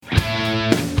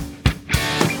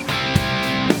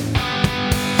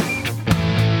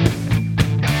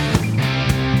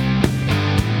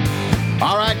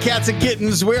Cats and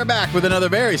kittens, we're back with another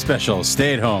very special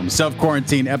stay-at-home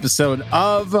self-quarantine episode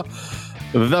of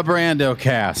the Brando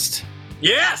Cast.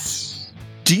 Yes!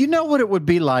 Do you know what it would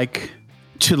be like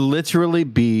to literally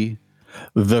be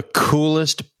the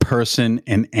coolest person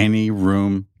in any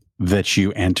room that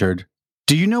you entered?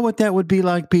 Do you know what that would be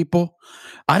like, people?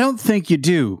 I don't think you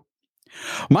do.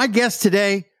 My guest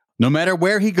today, no matter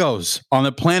where he goes on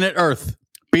the planet Earth,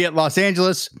 be it Los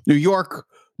Angeles, New York,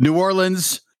 New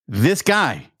Orleans, this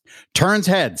guy turns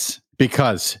heads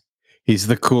because he's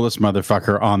the coolest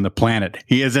motherfucker on the planet.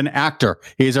 He is an actor.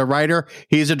 He's a writer.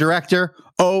 He's a director.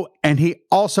 Oh, and he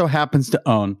also happens to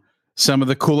own some of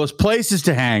the coolest places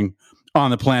to hang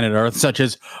on the planet Earth, such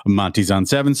as Monty's on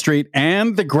 7th Street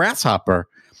and the Grasshopper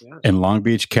in Long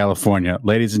Beach, California.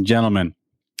 Ladies and gentlemen,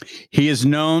 he is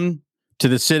known to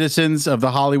the citizens of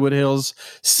the Hollywood Hills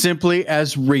simply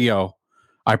as Rio.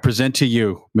 I present to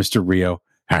you, Mr. Rio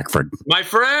Hackford. My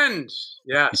friend.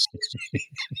 Yes.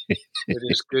 It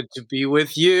is good to be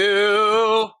with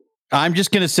you. I'm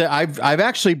just going to say I've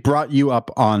actually brought you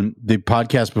up on the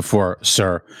podcast before,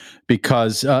 sir,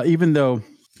 because even though,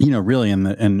 you know, really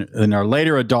in our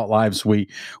later adult lives, we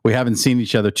haven't seen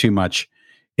each other too much.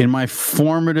 In my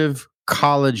formative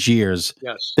college years,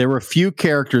 yes, there were a few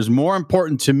characters more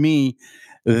important to me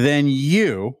than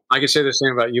you. I can say the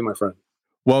same about you, my friend.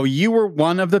 Well, you were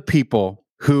one of the people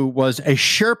who was a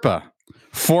Sherpa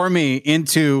for me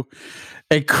into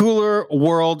a cooler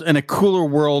world and a cooler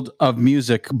world of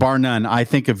music, bar none. I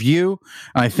think of you.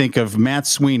 I think of Matt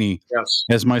Sweeney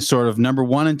as my sort of number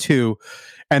one and two.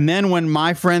 And then when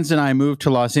my friends and I moved to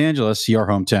Los Angeles, your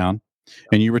hometown,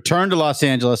 and you returned to Los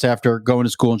Angeles after going to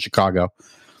school in Chicago,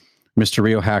 Mr.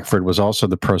 Rio Hackford was also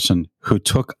the person who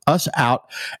took us out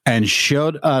and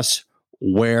showed us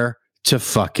where to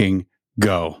fucking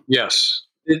go. Yes.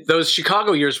 Those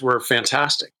Chicago years were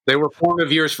fantastic. They were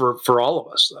formative years for all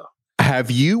of us, though. Have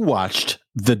you watched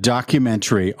the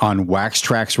documentary on Wax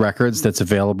Trax Records that's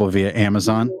available via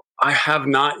Amazon? I have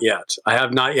not yet.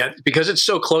 Because it's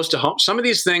so close to home. Some of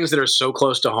these things that are so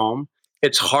close to home,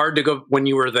 it's hard to go when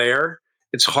you were there.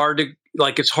 It's hard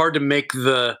to make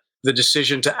the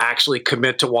decision to actually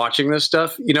commit to watching this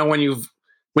stuff. You know, when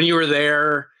you were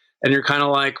there and you're kind of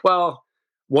like, well,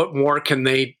 what more can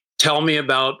they tell me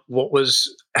about what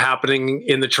was happening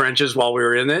in the trenches while we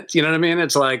were in it? You know what I mean?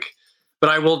 It's like,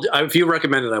 but if you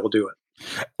recommend it, I will do it.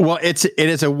 Well, it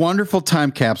is a wonderful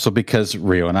time capsule because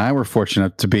Rio and I were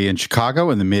fortunate to be in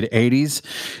Chicago in the mid 80s.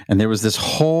 And there was this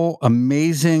whole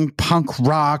amazing punk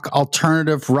rock,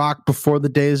 alternative rock before the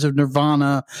days of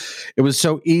Nirvana. It was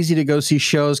so easy to go see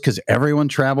shows because everyone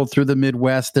traveled through the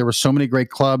Midwest. There were so many great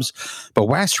clubs, but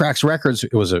Wax Trax Records,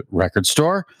 it was a record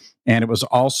store. And it was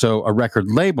also a record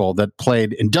label that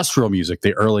played industrial music,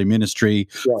 the early Ministry,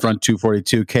 Front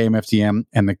 242, KMFDM,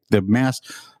 and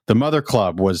the mother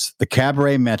club was the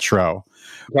Cabaret Metro,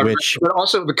 but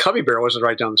also the Cubby Bear was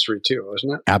right down the street too,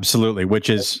 wasn't it? Absolutely, which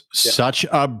is such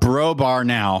a bro bar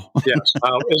now. Yes,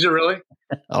 is it really?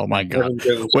 Oh my God!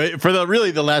 Wait, for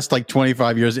the last like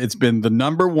 25 years, it's been the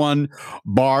number one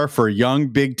bar for young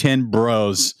Big Ten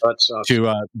bros. That's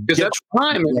awesome. Because at the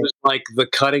time it was like the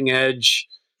cutting edge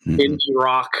indie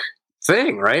rock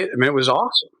thing, right? I mean, it was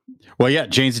awesome. Well, yeah,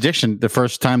 Jane's Addiction. The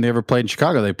first time they ever played in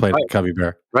Chicago, they played at Cubby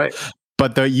Bear, right?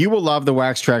 But you will love the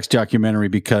Wax Trax documentary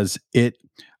because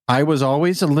I was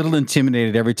always a little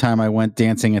intimidated every time I went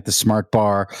dancing at the Smart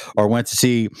Bar or went to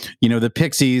see, you know, the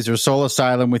Pixies or Soul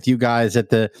Asylum with you guys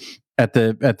at the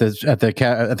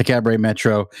Cabaret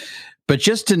Metro. But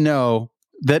just to know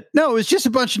that, no, it was just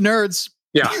a bunch of nerds.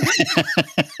 Yeah.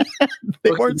 They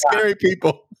weren't scary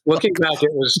people. Looking back,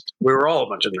 we were all a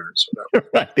bunch of nerds.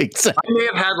 Right, exactly. I may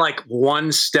have had like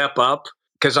one step up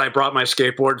because I brought my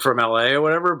skateboard from LA or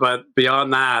whatever, but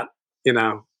beyond that, you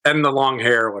know, and the long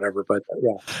hair or whatever, but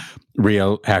yeah.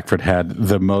 Rio Hackford had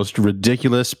the most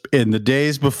ridiculous, in the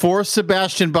days before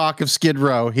Sebastian Bach of Skid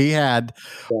Row, he had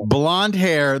blonde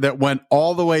hair that went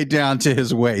all the way down to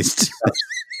his waist.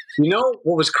 You know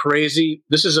what was crazy?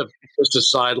 This is just a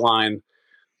sideline.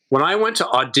 When I went to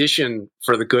audition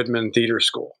for the Goodman Theater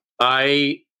School,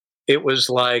 it was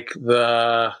like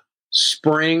the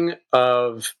spring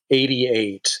of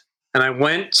 '88, and I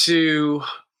went to,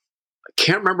 I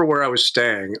can't remember where I was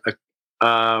staying,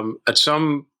 at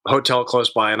some hotel close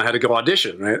by, and I had to go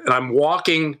audition, right? And I'm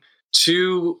walking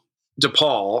to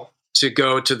DePaul to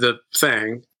go to the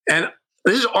thing, and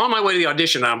this is on my way to the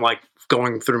audition, and I'm like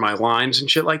going through my lines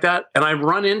and shit like that, and I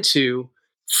run into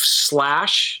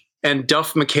Slash and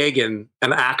Duff McKagan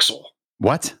and Axl.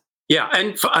 What? Yeah,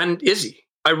 and Izzy.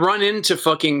 I run into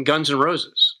fucking Guns N'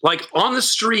 Roses, like on the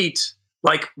street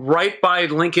like right by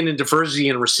Lincoln and Diversey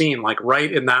and Racine, like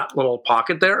right in that little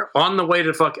pocket there on the way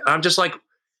to I'm just like,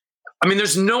 I mean,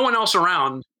 there's no one else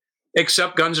around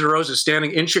except Guns N' Roses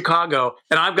standing in Chicago.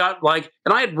 And I've got like,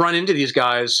 and I had run into these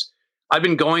guys. I've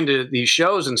been going to these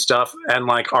shows and stuff, and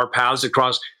like our paths had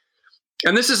crossed.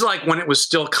 And this is like when it was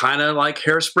still kind of like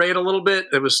hairsprayed a little bit.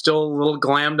 It was still a little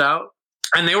glammed out.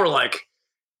 And they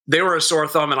were a sore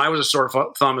thumb, and I was a sore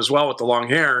thumb as well with the long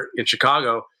hair in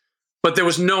Chicago. But there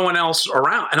was no one else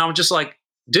around. And I was just like,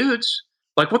 dudes,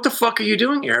 like, what the fuck are you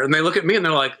doing here? And they look at me and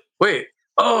they're like, wait,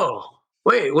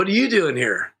 what are you doing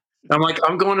here? And I'm like,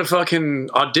 I'm going to fucking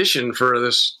audition for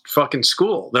this fucking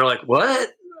school. They're like,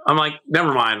 what? I'm like,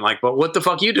 never mind. Like, but what the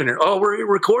fuck are you doing here? Oh, we're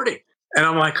recording. And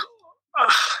I'm like,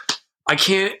 I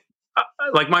can't,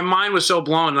 like, my mind was so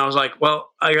blown. And I was like,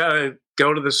 well, I got to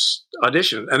go to this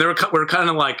audition. And we were kind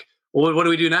of like, well, what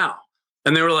do we do now?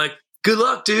 And they were like, good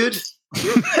luck, dude.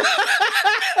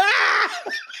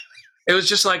 It was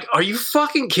just like, are you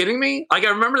fucking kidding me? Like, I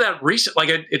remember that recent, like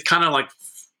it kind of like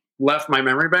left my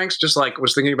memory banks, just like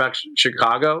was thinking about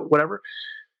Chicago, whatever.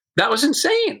 That was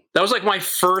insane. That was like my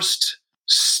first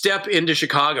step into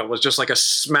Chicago, was just like a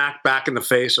smack back in the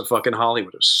face of fucking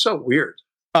Hollywood. It was so weird.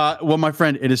 Well, my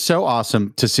friend, it is so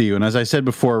awesome to see you. And as I said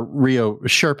before, Rio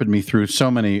sherped me through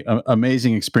so many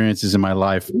amazing experiences in my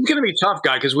life. It's going to be tough,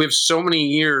 guy, because we have so many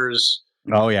years.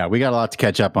 Oh, yeah. We got a lot to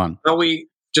catch up on. How we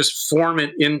just form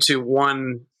it into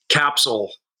one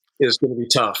capsule is going to be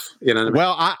tough. You know.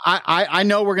 Well, I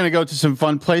know we're going to go to some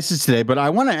fun places today, but I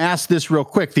want to ask this real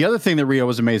quick. The other thing that Rio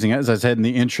was amazing at, as I said in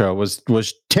the intro,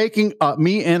 was taking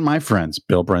me and my friends,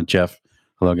 Bill, Brent, Jeff,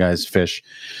 hello guys, Fish,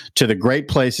 to the great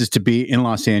places to be in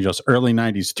Los Angeles, early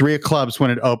 90s. 3 clubs when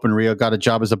it opened. Rio got a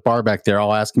job as a bar back there.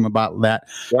 I'll ask him about that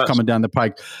coming down the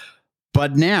pike.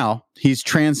 But now he's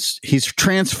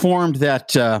transformed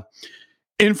that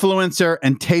influencer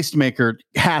and tastemaker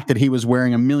hat that he was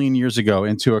wearing a million years ago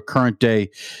into a current day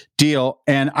deal.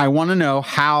 And I want to know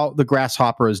how the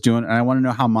Grasshopper is doing, and I want to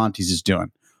know how Monty's is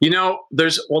doing. You know,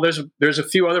 there's a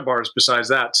few other bars besides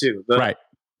that too. Right.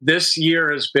 This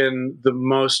year has been the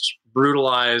most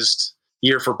brutalized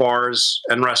year for bars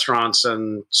and restaurants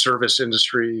and service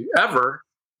industry ever,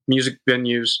 music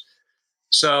venues.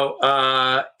 So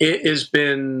it has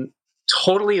been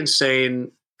totally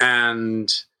insane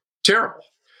and terrible.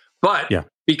 But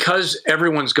because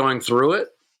everyone's going through it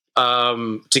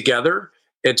together,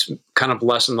 it's kind of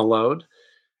lessened the load.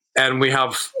 And we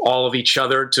have all of each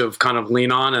other to kind of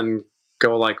lean on and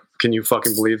go like, can you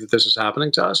fucking believe that this is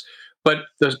happening to us? But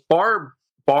the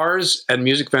bars and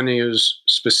music venues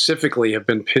specifically have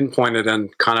been pinpointed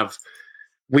and kind of,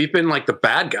 we've been like the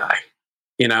bad guy.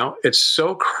 You know, it's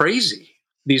so crazy.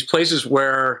 These places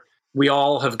where we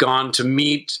all have gone to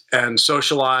meet and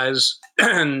socialize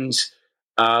and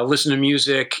listen to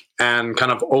music and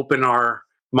kind of open our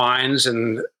minds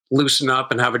and loosen up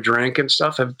and have a drink and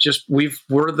stuff have just,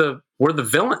 we're the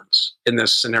villains in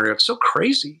this scenario. It's so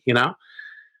crazy, you know?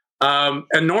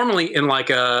 And normally in like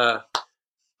a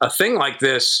thing like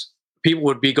this, people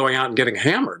would be going out and getting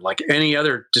hammered. Like any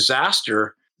other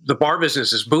disaster, the bar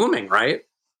business is booming, right?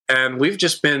 And we've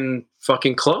just been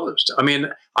fucking closed. I mean,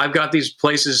 I've got these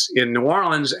places in New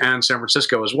Orleans and San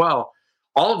Francisco as well,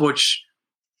 all of which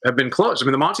have been closed. I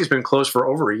mean, the Monty's been closed for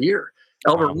over a year.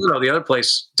 El Bermudo, the other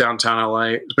place downtown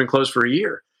LA, has been closed for a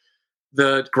year.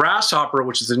 The Grasshopper,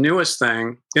 which is the newest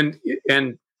thing,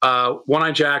 and One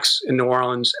Eye Jacks in New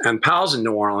Orleans and Pals in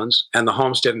New Orleans and the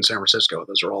Homestead in San Francisco.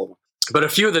 Those are all of them. But a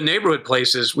few of the neighborhood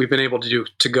places we've been able to do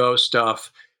to-go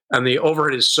stuff, and the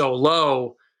overhead is so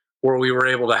low where we were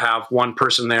able to have one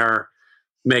person there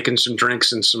making some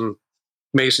drinks in some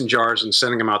mason jars and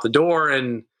sending them out the door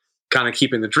and kind of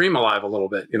keeping the dream alive a little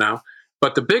bit, you know?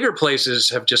 But the bigger places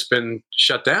have just been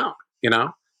shut down, you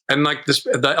know? And like this,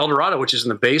 the El Dorado, which is in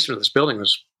the basement of this building,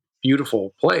 this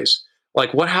beautiful place.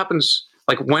 Like what happens,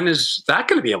 like when is that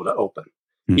going to be able to open?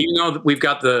 Mm-hmm. Even though we've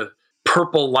got the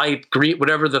purple light, green,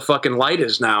 whatever the fucking light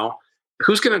is now,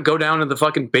 who's going to go down to the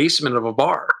fucking basement of a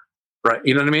bar? Right.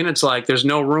 You know what I mean? It's like, there's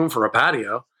no room for a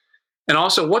patio. And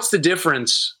also, what's the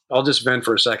difference? I'll just vent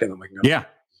for a second. Then we can go. Yeah.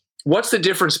 What's the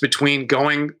difference between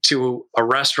going to a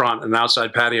restaurant in an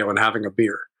outside patio and having a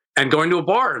beer and going to a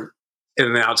bar in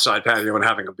an outside patio and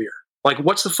having a beer? Like,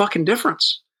 what's the fucking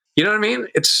difference? You know what I mean?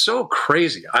 It's so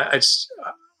crazy.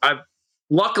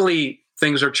 Luckily,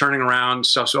 things are turning around.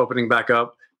 Stuff's opening back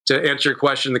up. To answer your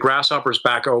question, the Grasshopper's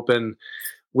back open.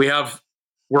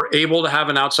 We're able to have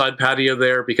an outside patio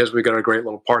there because we got a great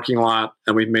little parking lot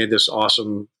and we've made this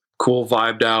awesome, cool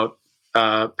vibed out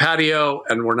patio,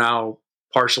 and we're now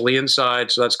partially inside.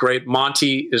 So that's great.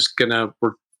 Monty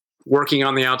we're working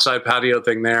on the outside patio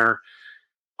thing there.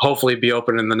 hopefully be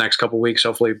open in the next couple of weeks,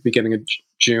 hopefully beginning of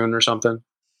June or something.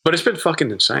 But it's been fucking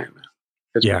insane, man.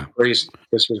 It's been crazy.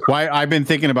 Why I've been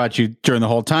thinking about you during the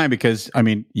whole time because, I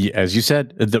mean, as you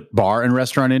said, the bar and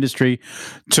restaurant industry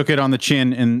took it on the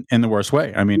chin in the worst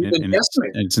way. I mean,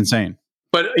 it's insane.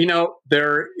 But,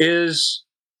 there is,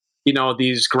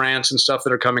 these grants and stuff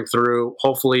that are coming through.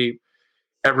 Hopefully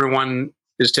everyone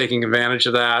is taking advantage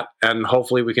of that. And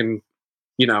hopefully we can,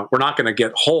 we're not going to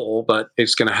get whole, but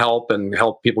it's going to help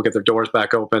people get their doors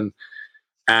back open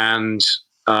and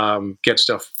get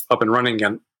stuff up and running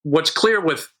again. What's clear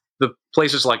with the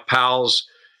places like Pal's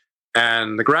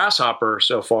and the Grasshopper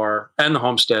so far, and the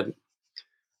Homestead,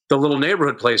 the little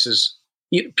neighborhood places,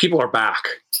 people are back.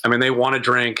 I mean, they want to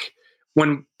drink.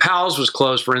 When Pal's was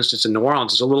closed, for instance, in New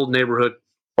Orleans, it's a little neighborhood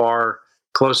bar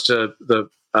close to the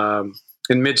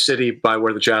in Mid-City by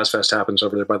where the Jazz Fest happens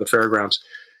over there by the fairgrounds.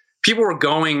 People were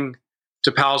going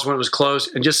to Pal's when it was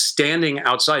closed and just standing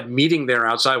outside, meeting there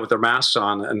outside with their masks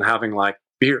on and having like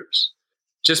beers,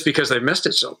 just because they missed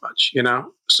it so much,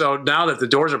 So now that the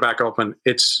doors are back open,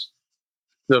 it's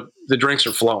the drinks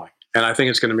are flowing, and I think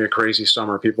it's going to be a crazy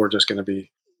summer. People are just going to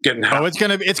be getting. Oh, it's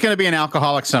going to be an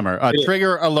alcoholic summer.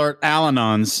 Trigger alert,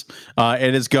 Al-Anons.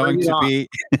 It is going to be.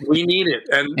 We need it,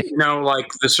 and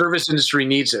like the service industry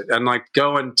needs it, and like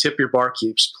go and tip your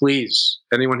barkeeps, please.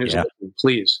 Anyone who's listening,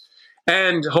 please,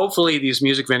 and hopefully these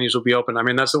music venues will be open. I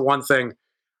mean, that's the one thing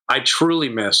I truly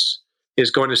miss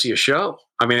is going to see a show.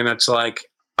 I mean, it's like.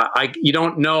 You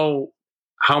don't know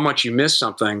how much you miss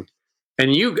something.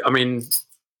 And you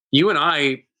and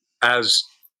I, as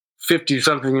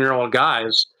 50-something-year-old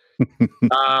guys,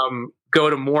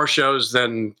 go to more shows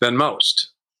than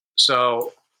most.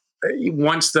 So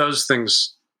once those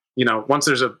things, once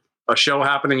there's a show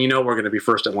happening, we're going to be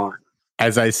first in line.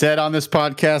 As I said on this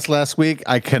podcast last week,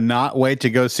 I cannot wait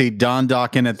to go see Don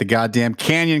Dokken at the goddamn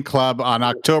Canyon Club on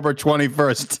October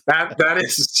 21st.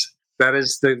 That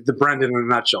is the Brendan in a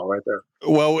nutshell right there.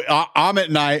 Well, Ahmet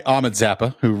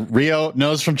Zappa, who Rio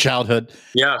knows from childhood.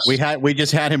 Yes. We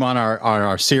just had him on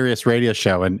our Sirius radio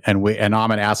show, and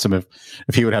Ahmet asked him if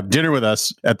he would have dinner with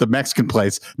us at the Mexican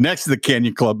place next to the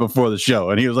Canyon Club before the show.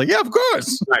 And he was like, yeah, of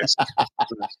course. Nice.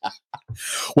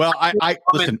 Well, I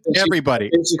listen, everybody.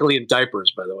 Basically in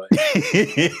diapers, by the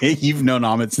way. You've known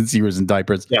Ahmet since he was in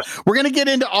diapers. Yes. We're going to get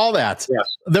into all that.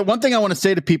 Yes. The one thing I want to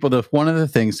say to people, one of the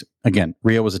things, again,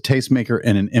 Rio was a tastemaker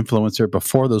and an influencer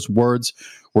before those words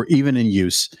were even in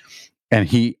use. And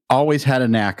he always had a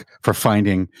knack for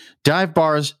finding dive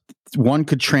bars one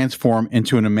could transform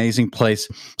into an amazing place,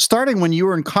 starting when you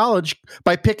were in college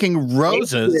by picking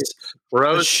Roses, a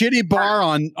shitty bar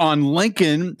on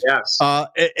Lincoln, yes,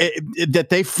 that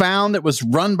they found that was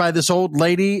run by this old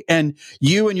lady, and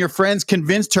you and your friends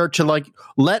convinced her to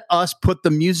let us put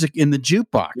the music in the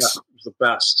jukebox. Yeah, it was the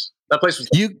best. That place was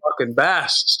the fucking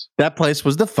best. That place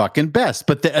was the fucking best.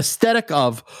 But the aesthetic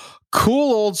of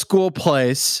cool old school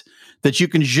place that you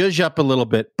can zhuzh up a little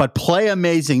bit, but play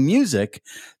amazing music,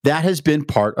 that has been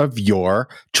part of your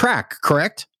track,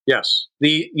 correct? Yes.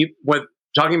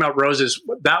 Talking about Roses,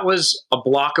 that was a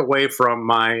block away from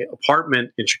my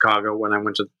apartment in Chicago when I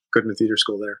went to Goodman Theater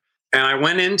School there. And I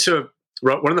went into,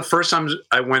 one of the first times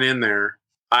I went in there,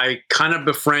 I kind of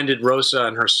befriended Rosa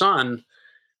and her son,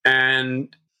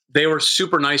 and they were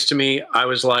super nice to me. I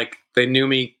was like, they knew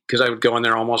me because I would go in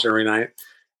there almost every night.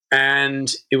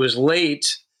 And it was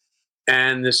late,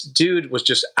 and this dude was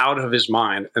just out of his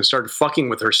mind and started fucking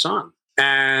with her son.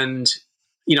 And,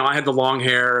 I had the long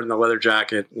hair and the leather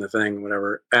jacket and the thing,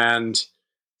 whatever. And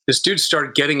this dude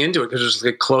started getting into it because it was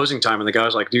like closing time. And the guy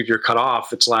was like, dude, you're cut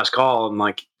off. It's last call. And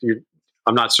like,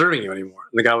 I'm not serving you anymore.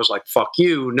 And the guy was like, fuck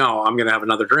you. No, I'm going to have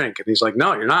another drink. And he's like,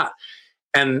 no, you're not.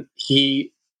 And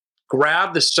he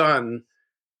grabbed the son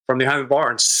from behind the bar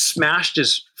and smashed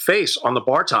his face on the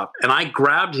bar top. And I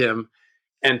grabbed him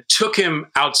and took him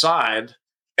outside,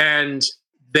 and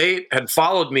they had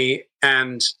followed me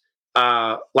and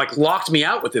locked me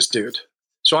out with this dude.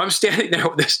 So I'm standing there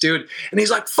with this dude, and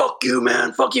he's like, fuck you,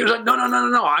 man. Fuck you. He's like, no.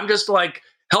 I'm just like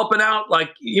helping out.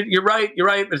 Like, you're right.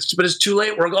 But it's too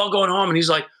late. We're all going home. And he's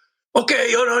like,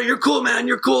 okay, you're cool, man.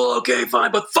 You're cool. Okay,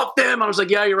 fine. But fuck them. I was like,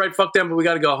 yeah, you're right. Fuck them. But we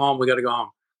got to go home.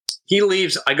 He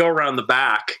leaves. I go around the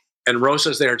back, and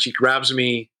Rosa's there, and she grabs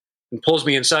me and pulls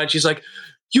me inside. She's like,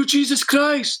 you Jesus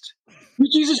Christ. You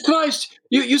Jesus Christ.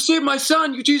 You saved my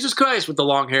son. You Jesus Christ, with the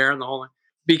long hair and the whole thing.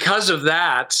 Because of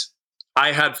that,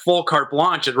 I had full carte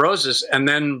blanche at Rose's, and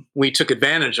then we took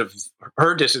advantage of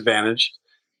her disadvantage,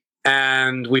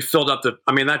 and we filled up that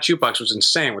jukebox was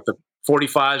insane with the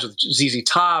 45s with ZZ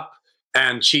Top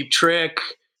and Cheap Trick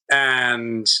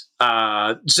and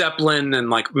Zeppelin, and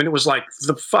like, I mean, it was like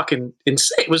the fucking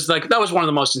insane. It was like, that was one of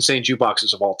the most insane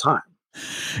jukeboxes of all time.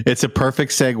 It's a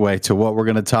perfect segue to what we're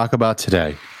going to talk about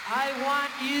today. I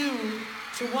want you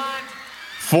to want.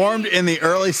 Formed in the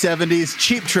early 70s,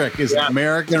 Cheap Trick is an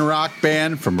American rock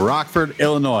band from Rockford,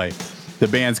 Illinois. The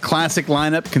band's classic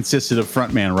lineup consisted of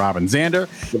frontman Robin Zander,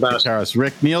 guitarist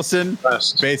Rick Nielsen,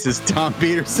 bassist Tom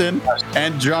Peterson,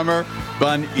 and drummer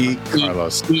Bun E.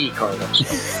 Carlos.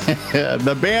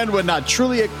 The band would not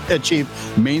truly achieve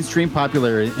mainstream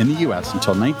popularity in the U.S.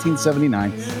 until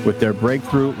 1979 with their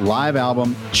breakthrough live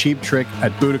album, Cheap Trick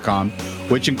at Budokan,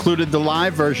 which included the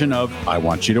live version of I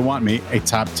Want You to Want Me, a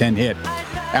top 10 hit.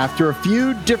 After a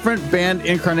few different band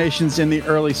incarnations in the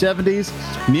early 70s,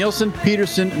 Nielsen,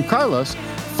 Peterson, and Carlos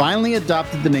finally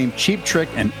adopted the name Cheap Trick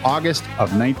in August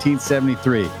of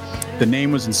 1973. The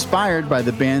name was inspired by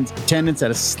the band's attendance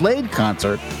at a Slade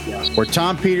concert, where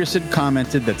Tom Peterson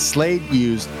commented that Slade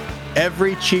used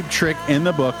every cheap trick in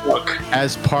the book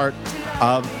as part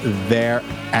of their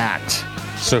act.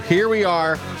 So here we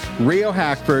are, Rio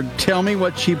Hackford. Tell me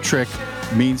what Cheap Trick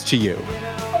means to you.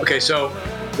 Okay, so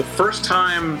the first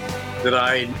time that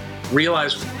I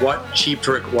realized what Cheap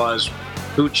Trick was,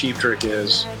 who Cheap Trick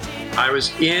is, I was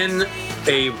in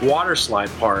a water slide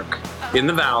park in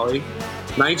the Valley,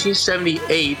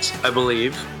 1978, I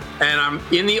believe, and I'm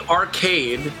in the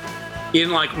arcade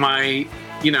in like my,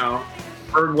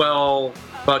 Birdwell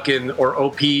fucking or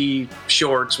OP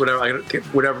shorts,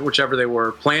 whichever they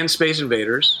were, playing Space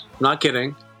Invaders. Not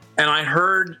kidding. And I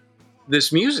heard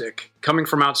this music coming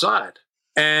from outside,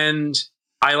 and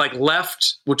I like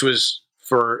left, which was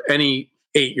for any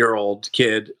 8-year-old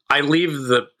kid. I leave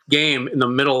the game in the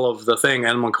middle of the thing,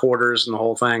 Animal Quarters and the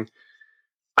whole thing.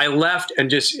 I left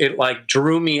and it like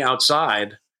drew me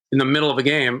outside in the middle of a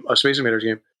game, a Space Invaders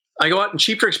game. I go out and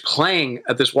Cheap Trick's playing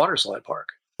at this water slide park.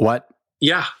 What?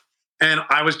 Yeah. And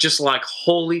I was just like,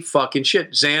 holy fucking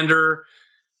shit. Xander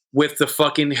with the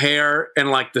fucking hair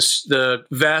and like the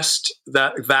vest,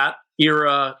 that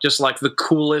era, just like the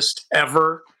coolest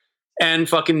ever. And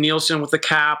fucking Nielsen with the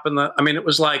cap it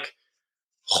was like,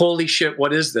 holy shit,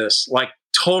 what is this? Like,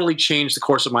 totally changed the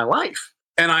course of my life.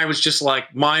 And I was just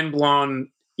like mind blown,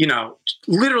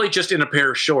 literally just in a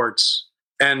pair of shorts.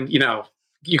 And,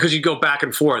 because you go back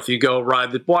and forth, you go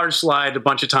ride the water slide a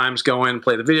bunch of times, go in,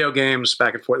 play the video games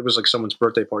back and forth. It was like someone's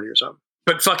birthday party or something.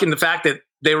 But fucking the fact that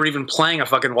they were even playing a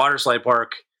fucking water slide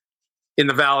park in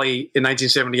the Valley in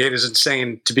 1978 is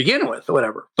insane to begin with, or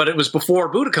whatever. But it was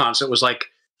before Budokan, so it was like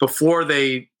before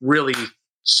they really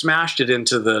smashed it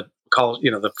into the college,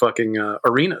 the fucking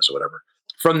arenas or whatever.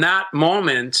 From that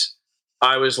moment,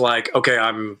 I was like, okay,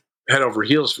 I'm head over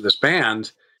heels for this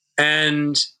band.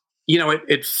 And,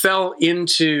 it fell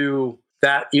into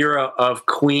that era of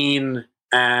Queen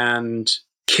and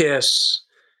Kiss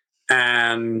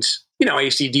and,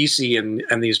 AC/DC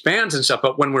and these bands and stuff.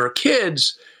 But when we were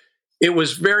kids, it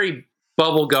was very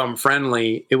bubblegum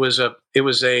friendly. It was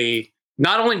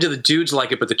not only did the dudes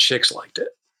like it, but the chicks liked it.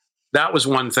 That was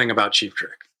one thing about Cheap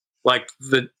Trick. Like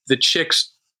the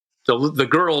chicks, the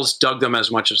girls dug them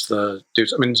as much as the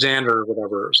dudes. I mean, Xander or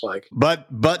whatever was like.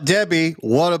 But Debbie,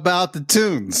 what about the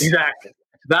tunes? Exactly.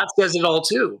 That says it all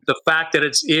too. The fact that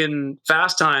it's in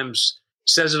Fast Times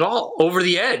says it all. Over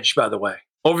the Edge, by the way.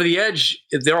 Over the Edge,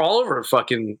 they're all over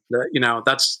fucking,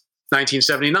 that's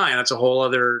 1979. That's a whole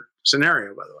other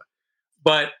scenario, by the way.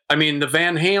 But I mean, the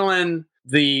Van Halen,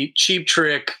 the Cheap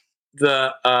Trick,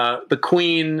 the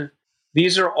Queen,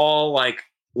 these are all like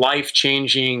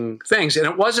life-changing things. And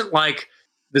it wasn't like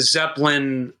the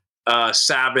Zeppelin,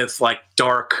 Sabbath, like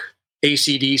dark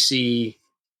AC/DC,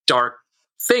 dark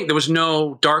thing. There was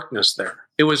no darkness there.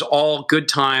 It was all good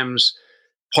times,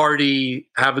 party,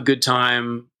 have a good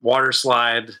time, water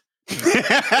slide.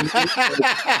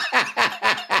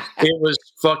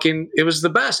 It was the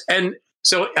best. And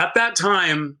so at that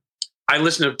time, I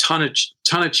listened to a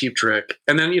ton of Cheap Trick.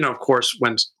 And then, of course,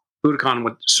 when Budokan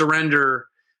would Surrender,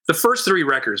 the first 3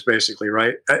 records, basically,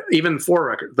 right? Even 4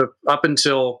 records, up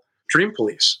until Dream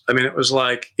Police. I mean, it was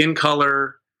like In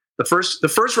Color. The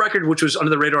first record, which was under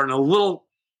the radar and a little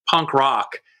punk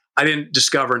rock, I didn't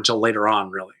discover until later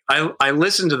on, really. I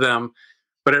listened to them,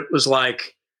 but it was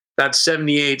like that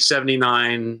 78,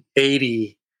 79,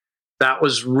 80, that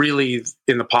was really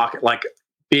in the pocket. Like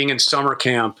being in summer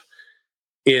camp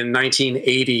in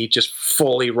 1980, just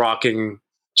fully rocking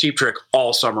Cheap Trick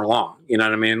all summer long. You know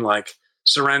what I mean? Like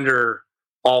Surrender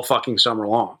all fucking summer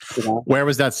long. Where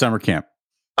was that summer camp?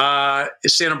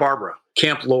 Santa Barbara,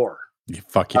 Camp Lore.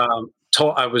 Fuck yeah.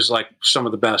 I was like some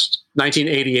of the best.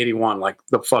 1980, 81, like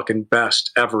the fucking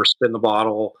best ever. Spin the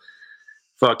Bottle.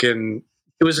 Fucking,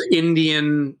 it was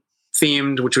Indian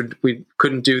themed, which we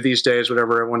couldn't do these days.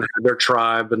 Whatever, everyone had their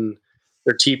tribe and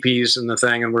their teepees and the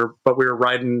thing, and we were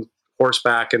riding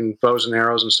horseback and bows and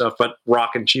arrows and stuff, but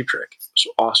rocking Cheap Trick. It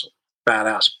was awesome,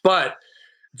 badass. But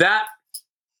that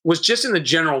was just in the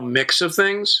general mix of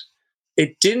things.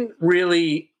 It didn't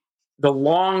really, the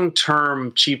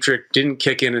long-term Cheap Trick didn't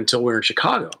kick in until we were in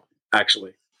Chicago,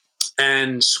 actually.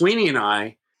 And Sweeney and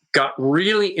I got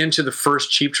really into the first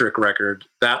Cheap Trick record,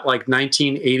 that like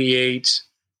 1988,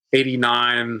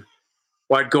 89.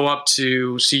 I'd go up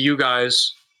to see you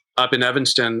guys up in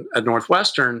Evanston at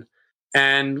Northwestern,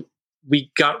 and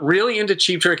we got really into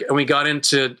Cheap Trick, and we got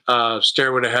into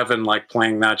Stairway to Heaven, like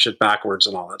playing that shit backwards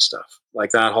and all that stuff,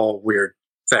 like that whole weird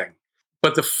thing.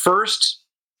 But the first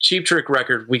Cheap Trick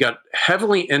record we got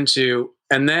heavily into,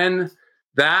 and then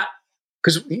that,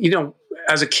 because, you know,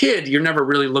 as a kid, you're never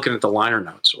really looking at the liner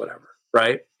notes or whatever,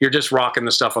 right? You're just rocking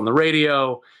the stuff on the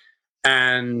radio,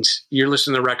 and you're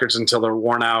listening to records until they're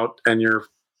worn out, and you're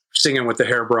singing with the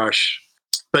hairbrush.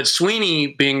 But Sweeney,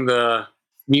 being the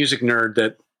music nerd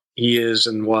that he is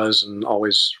and was and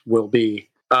always will be,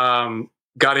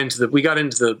 got into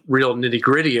the real nitty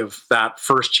gritty of that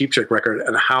first Cheap Trick record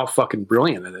and how fucking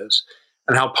brilliant it is,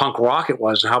 and how punk rock it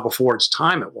was, and how before its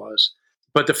time it was.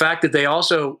 But the fact that they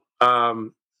also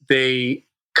they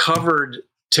covered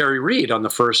Terry Reid on the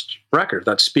first record,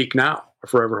 that Speak Now or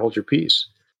Forever Hold Your Peace,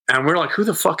 and we were like, who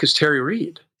the fuck is Terry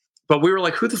Reid? But we were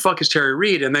like, who the fuck is Terry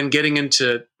Reid? And then getting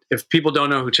into, if people don't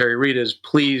know who Terry Reid is,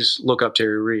 please look up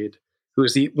Terry Reid, who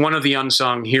is one of the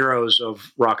unsung heroes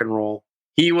of rock and roll.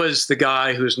 He was the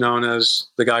guy who's known as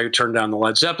the guy who turned down the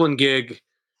Led Zeppelin gig.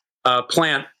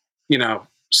 Plant, you know,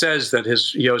 says that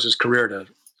he owes his career to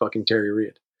fucking Terry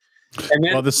Reid. And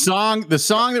then, well, the song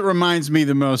that reminds me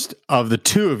the most of the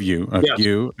two of you, yes,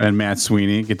 you and Matt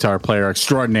Sweeney, guitar player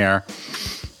extraordinaire,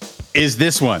 is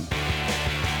this one.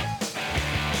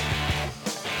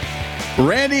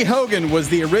 Randy Hogan was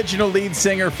the original lead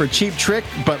singer for Cheap Trick,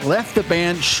 but left the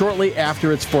band shortly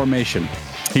after its formation.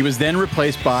 He was then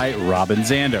replaced by Robin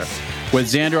Zander. With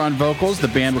Zander on vocals, the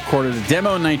band recorded a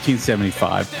demo in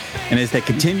 1975, and as they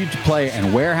continued to play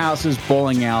in warehouses,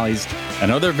 bowling alleys,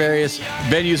 and other various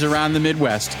venues around the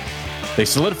Midwest, they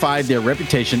solidified their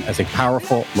reputation as a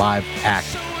powerful live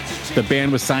act. The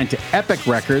band was signed to Epic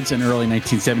Records in early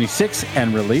 1976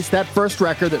 and released that first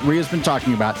record that Rhea's been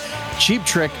talking about, Cheap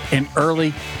Trick, in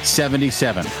early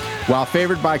 77. While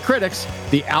favored by critics,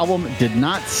 the album did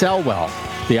not sell well.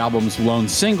 The album's lone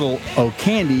single, Oh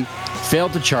Candy,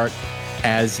 failed to chart,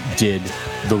 as did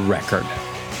the record.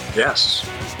 Yes.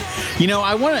 You know,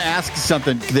 I want to ask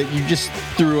something that you just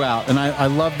threw out, and I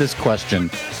love this question.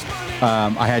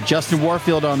 I had Justin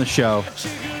Warfield on the show,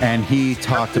 and he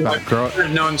talked about growing.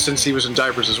 I've known since he was in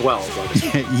diapers as well.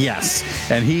 Yes,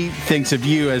 and he thinks of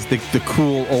you as the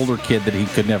cool older kid that he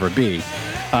could never be,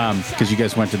 because you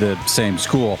guys went to the same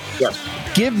school. Yes.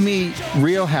 Give me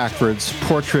Rio Hackford's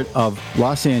portrait of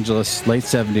Los Angeles, late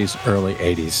 70s, early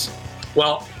 80s.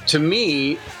 Well, to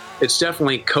me, it's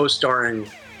definitely co-starring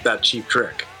that Cheap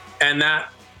Trick, and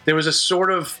that there was a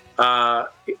sort of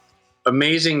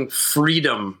amazing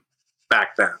freedom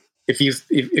back then.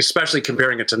 Especially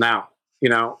comparing it to now, you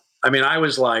know, I mean, I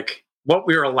was like, what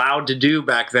we were allowed to do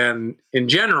back then in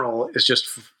general is just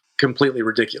completely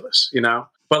ridiculous, you know.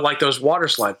 But like those water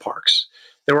slide parks,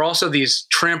 there were also these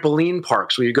trampoline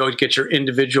parks where you go to get your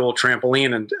individual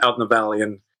trampoline and out in the valley,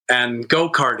 and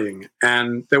go-karting,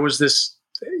 and there was this.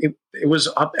 It was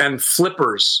up, and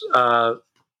Flippers,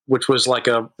 which was like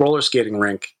a roller skating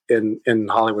rink in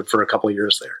Hollywood for a couple of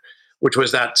years there, which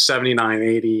was that 79,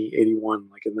 80, 81,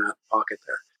 like in that pocket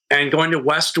there. And going to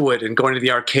Westwood and going to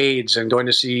the arcades and going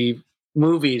to see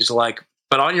movies, like,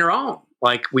 but on your own.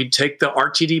 Like, we'd take the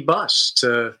RTD bus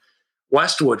to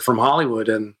Westwood from Hollywood,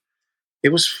 and it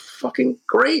was fucking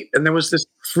great. And there was this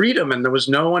freedom, and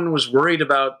no one was worried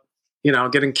about, you know,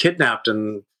 getting kidnapped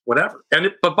and whatever.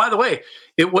 But by the way,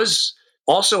 it was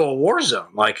also a war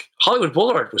zone. Like, Hollywood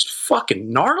Boulevard was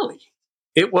fucking gnarly.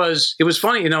 It was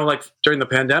funny, you know, like during the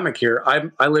pandemic here,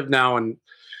 I live now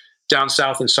down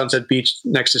south in Sunset Beach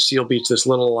next to Seal Beach, this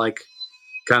little like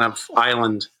kind of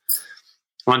island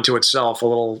unto itself, a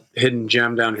little hidden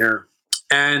gem down here.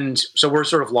 And so we're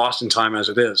sort of lost in time as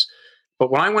it is.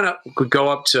 But when I could go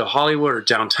up to Hollywood or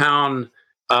downtown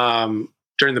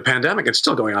during the pandemic, it's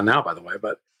still going on now, by the way,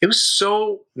 but it was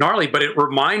so gnarly, but it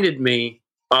reminded me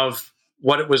of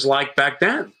what it was like back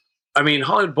then. I mean,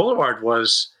 Hollywood Boulevard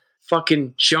was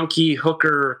fucking junkie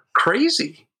hooker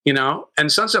crazy, you know?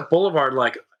 And Sunset Boulevard,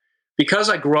 like, because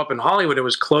I grew up in Hollywood, it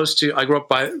was close to, I grew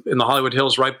up in the Hollywood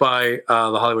Hills, right by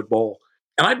the Hollywood Bowl.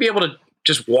 And I'd be able to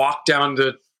just walk down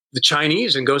to the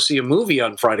Chinese and go see a movie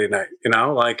on Friday night, you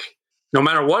know? Like, no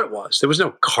matter what it was. There was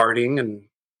no karting and,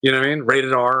 you know what I mean?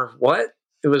 Rated R. What?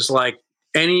 It was like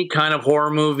any kind of horror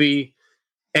movie,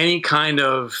 any kind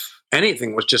of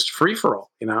anything was just free for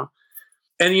all, you know?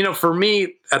 And, you know, for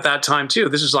me at that time too,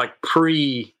 this is like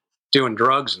pre doing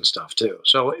drugs and stuff too.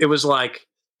 So it was like,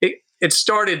 it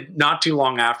started not too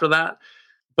long after that,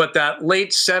 but that late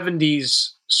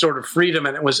 70s sort of freedom.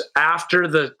 And it was after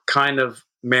the kind of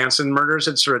Manson murders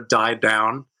had sort of died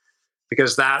down,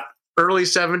 because that early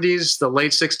 70s, the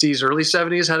late 60s, early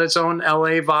 70s had its own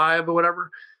LA vibe or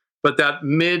whatever. But that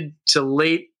mid to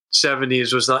late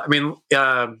 70s was,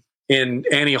 in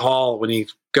Annie Hall, when he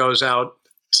goes out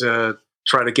to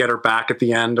try to get her back at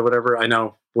the end or whatever. I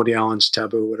know Woody Allen's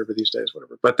taboo, whatever these days,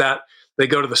 whatever. But that they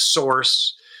go to the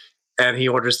source and he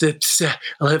orders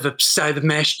I'll have a side of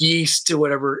mashed yeast or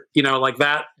whatever, you know, like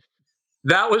that.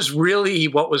 That was really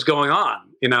what was going on.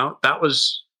 You know, that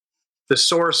was the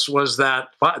source, was that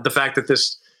the fact that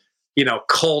this, you know,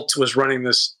 cult was running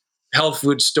this health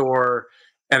food store,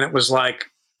 and it was like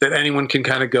that anyone can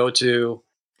kind of go to,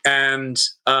 and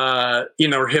you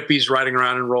know, hippies riding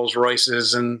around in Rolls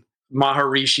Royces and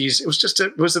Maharishis. It was just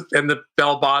and the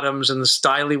bell bottoms and the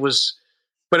styly was,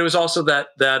 but it was also that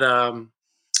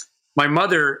my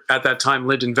mother at that time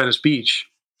lived in Venice Beach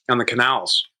on the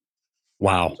canals.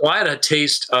 Wow. So I had a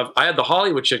taste of, I had the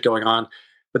Hollywood shit going on,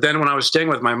 but then when I was staying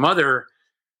with my mother,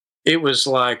 it was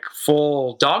like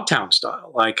full Dogtown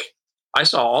style. Like I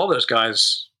saw all those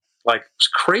guys, like it was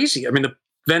crazy. I mean, the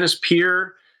Venice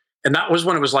Pier, and that was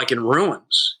when it was like in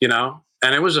ruins, you know,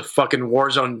 and it was a fucking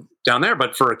war zone down there.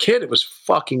 But for a kid, it was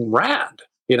fucking rad,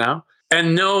 you know,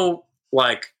 and no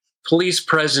like police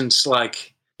presence.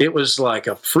 Like it was like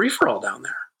a free for all down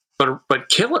there, but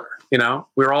killer, you know.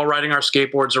 We were all riding our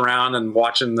skateboards around and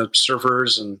watching the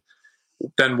surfers, and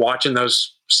then watching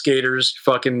those skaters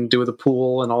fucking do the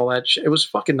pool and all that shit. It was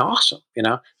fucking awesome, you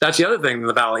know. That's the other thing in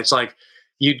the valley. It's like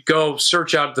you'd go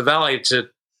search out the valley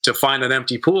to find an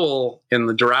empty pool in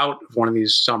the drought of one of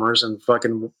these summers, and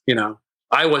fucking, you know,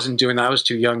 I wasn't doing that. I was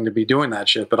too young to be doing that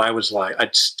shit, but I was like,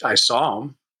 I saw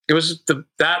them. It was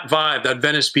that vibe, that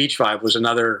Venice Beach vibe was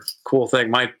another cool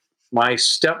thing. My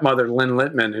stepmother, Lynn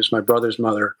Littman, who's my brother's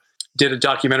mother, did a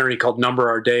documentary called Number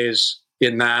Our Days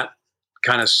in that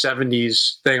kind of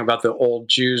 70s thing about the old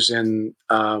Jews in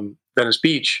Venice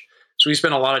Beach. So we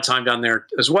spent a lot of time down there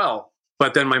as well.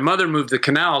 But then my mother moved the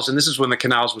canals, and this is when the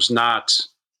canals was not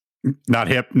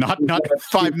hip, not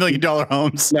 $5 million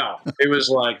homes. No, it was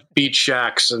like beach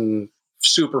shacks and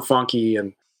super funky.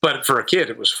 But for a kid,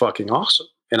 it was fucking awesome,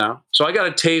 you know? So I got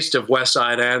a taste of West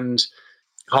Side and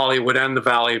Hollywood and the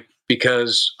Valley,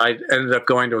 because I ended up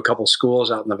going to a couple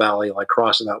schools out in the Valley, like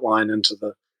crossing that line into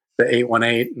the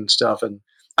 818 and stuff. And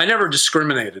I never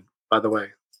discriminated, by the way.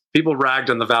 People ragged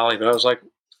on the Valley, but I was like,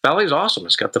 Valley's awesome.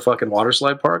 It's got the fucking water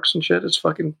slide parks and shit. It's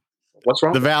fucking, what's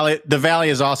wrong? The Valley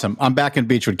is awesome. I'm back in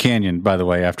Beechwood Canyon, by the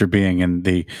way, after being in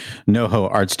the NoHo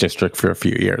Arts District for a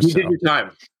few years. You did your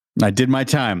time. I did my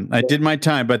time.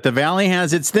 But the Valley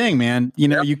has its thing, man. You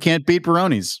know, You can't beat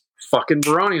Barones. Fucking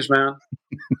Barones, man.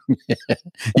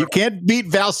 You can't beat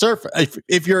Val Surf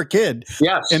if you're a kid.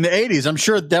 Yes. In the 80s, I'm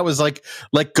sure that was like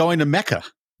going to Mecca.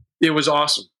 It was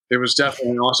awesome. It was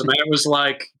definitely awesome. And it was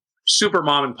like super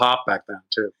mom and pop back then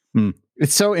too.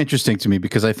 It's so interesting to me,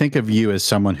 because I think of you as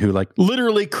someone who like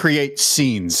literally creates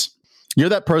scenes. You're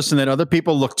that person that other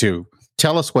people look to.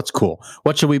 Tell us what's cool.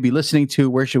 What should we be listening to?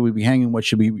 Where should we be hanging? What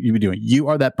should we be doing? You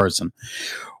are that person.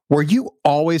 Were you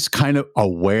always kind of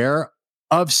aware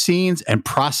of scenes and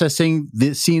processing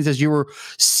the scenes as you were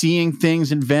seeing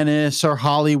things in Venice or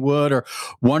Hollywood, or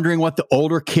wondering what the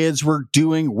older kids were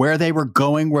doing, where they were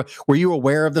going? Were you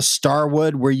aware of the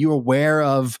Starwood? Were you aware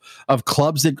of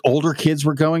clubs that older kids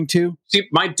were going to? See,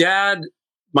 my dad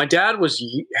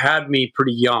had me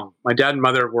pretty young. My dad and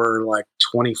mother were like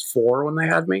 24 when they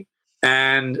had me.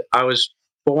 And I was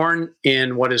born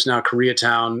in what is now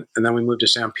Koreatown. And then we moved to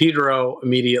San Pedro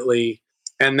immediately.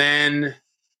 And then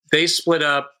they split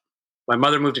up. My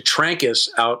mother moved to Trancas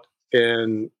out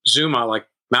in Zuma, like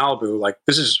Malibu. Like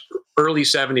this is early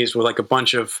 70s with like a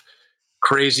bunch of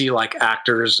crazy like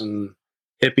actors and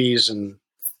hippies, and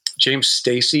James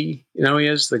Stacy, you know, he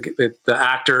is the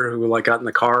actor who like got in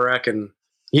the car wreck, and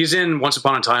he's in Once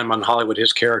Upon a Time on Hollywood.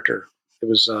 His character, it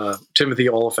was Timothy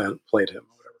Oliphant played him.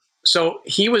 So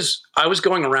I was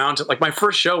going around to, like, my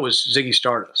first show was Ziggy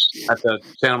Stardust at the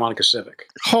Santa Monica Civic.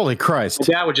 Holy Christ.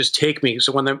 My dad would just take me.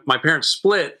 So when my parents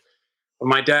split, when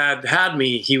my dad had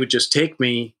me, he would just take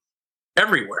me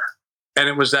everywhere. And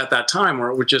it was at that time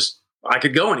where I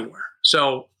could go anywhere.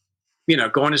 So, you know,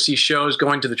 going to see shows,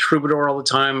 going to the Troubadour all the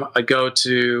time. I go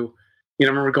to, I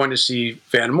remember going to see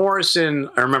Van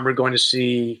Morrison. I remember going to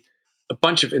see a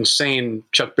bunch of insane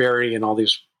Chuck Berry and all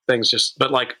these things,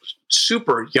 but like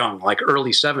super young, like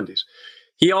early 70s.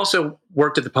 He also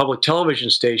worked at the public television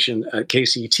station at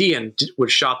KCET and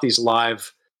would shot these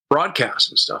live broadcasts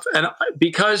and stuff. And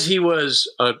because he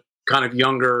was a kind of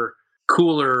younger,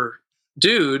 cooler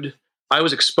dude, I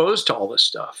was exposed to all this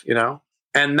stuff,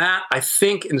 and that I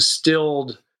think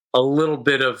instilled a little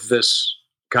bit of this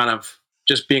kind of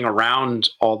just being around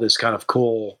all this kind of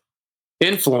cool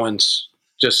influence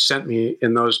just sent me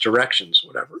in those directions,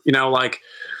 whatever, like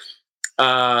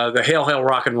the Hail Hail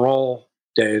Rock and Roll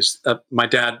days. My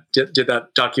dad did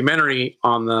that documentary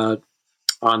on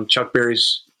Chuck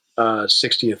Berry's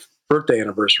 60th birthday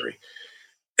anniversary,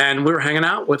 and we were hanging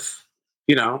out with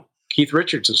Keith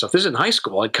Richards and stuff. This is in high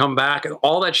school. I'd come back and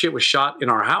all that shit was shot in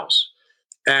our house,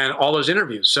 and all those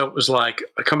interviews. So it was like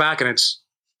I come back and it's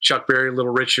Chuck Berry,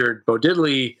 Little Richard, Bo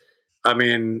Diddley. I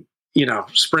mean,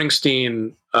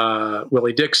 Springsteen,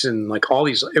 Willie Dixon, like all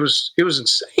these. It was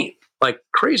insane, like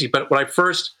crazy. But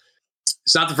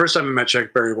it's not the first time I met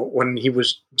Chuck Berry, but when he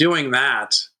was doing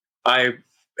that, I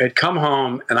had come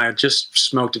home and I had just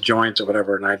smoked a joint or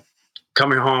whatever, and I'd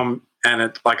coming home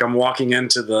and I'm walking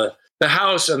into the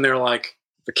house and they're like,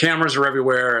 the cameras are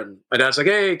everywhere, and my dad's like,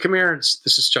 "Hey, come here.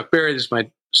 This is Chuck Berry. This is my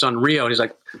son Rio." And he's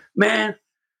like, "Man,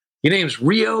 your name's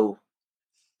Rio?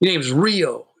 Your name's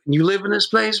Rio. And you live in this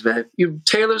place, babe? You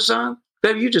Taylor's son?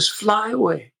 Baby, you just fly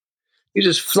away. You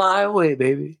just fly away,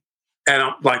 baby." And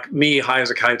I'm like, me, high as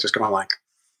a kite, just going like,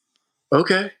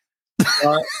 okay.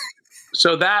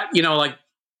 So that, like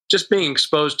just being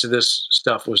exposed to this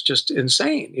stuff was just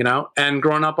insane, and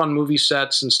growing up on movie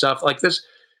sets and stuff like this.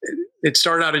 It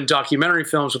started out in documentary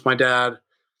films with my dad,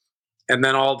 and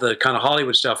then all the kind of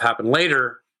Hollywood stuff happened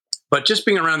later. But just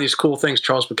being around these cool things,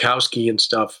 Charles Bukowski and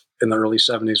stuff in the early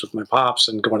 70s with my pops,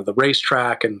 and going to the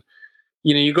racetrack, and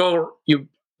you're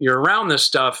around this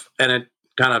stuff, and it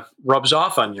kind of rubs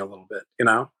off on you a little bit.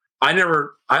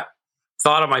 I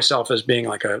thought of myself as being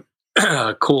like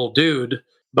a cool dude,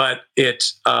 but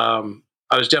I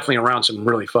was definitely around some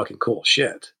really fucking cool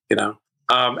shit,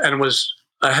 and was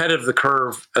ahead of the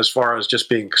curve as far as just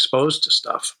being exposed to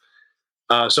stuff.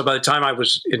 So by the time I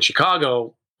was in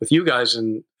Chicago with you guys,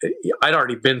 and I'd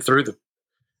already been through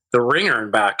the ringer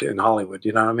and back in Hollywood,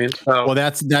 you know what I mean? So, well,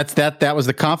 that was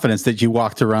the confidence that you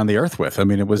walked around the earth with. I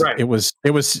mean, it was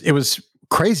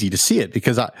crazy to see it,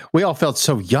 because we all felt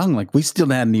so young, like we still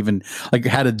hadn't even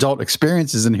had adult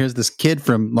experiences. And here's this kid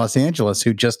from Los Angeles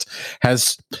who just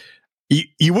has,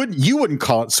 you wouldn't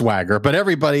call it swagger, but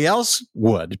everybody else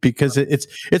would, because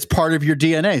it's part of your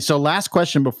DNA. So last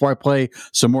question before I play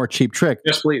some more Cheap Trick.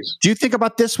 Yes, please. Do you think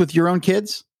about this with your own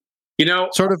kids?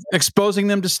 Sort of exposing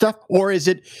them to stuff, or is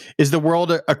the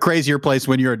world a crazier place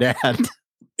when you're a dad?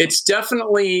 It's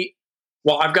definitely,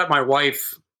 well, I've got my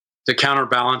wife to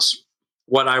counterbalance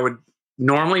what I would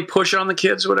normally push on the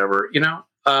kids, whatever,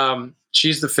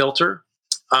 she's the filter.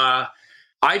 I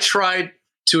tried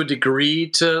to a degree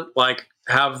to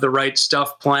have the right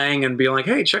stuff playing and be like,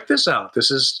 "Hey, check this out.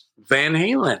 This is Van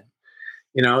Halen.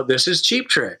 This is Cheap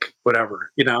Trick,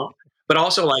 whatever, but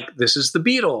also this is the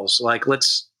Beatles.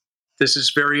 This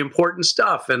is very important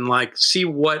stuff, and see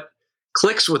what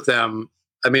clicks with them."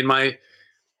 I mean, my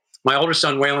older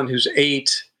son, Waylon, who's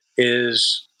 8,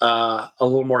 is a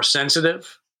little more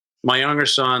sensitive. My younger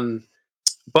son,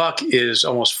 Buck, is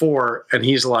almost 4, and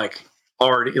he's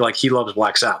already he loves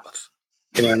Black Sabbath.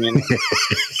 You know what I mean?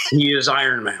 He is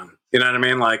Iron Man. You know what I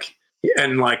mean?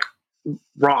 And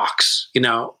rocks.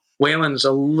 Waylon's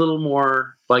a little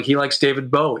more he likes David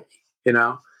Bowie.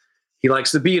 He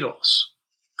likes the Beatles.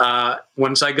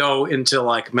 Once I go into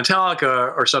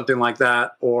Metallica or something like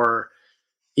that, or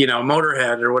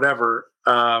Motorhead or whatever,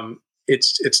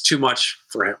 it's too much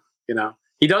for him.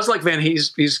 He does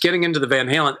he's getting into the Van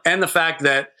Halen, and the fact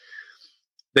that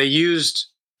they used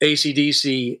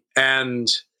AC/DC and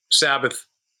Sabbath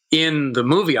in the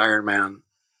movie Iron Man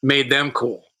made them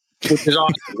cool, which is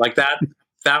awesome.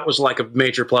 That was a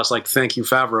major plus. Thank you,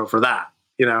 Favreau, for that.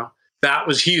 That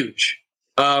was huge.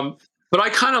 But I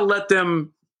kind of let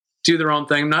them do their own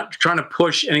thing. I'm not trying to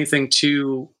push anything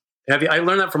too heavy. I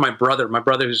learned that from my brother. My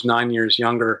brother, who's 9 years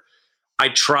younger. I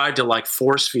tried to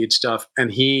force feed stuff,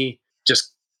 and he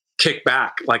just kicked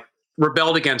back,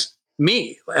 rebelled against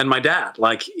me and my dad.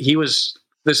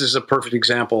 This is a perfect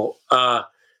example.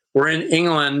 We're in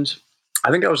England.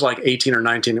 I think I was 18 or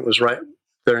 19. It was right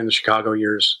there in the Chicago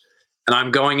years. And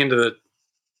I'm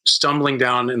stumbling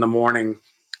down in the morning.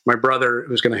 My brother,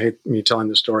 who's going to hate me telling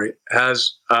this story,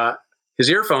 has his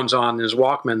earphones on, his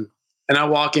Walkman. And I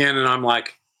walk in and I'm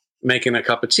making a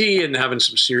cup of tea and having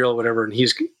some cereal, whatever. And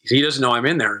he doesn't know I'm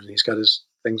in there, and he's got his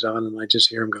things on. And I just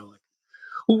hear him go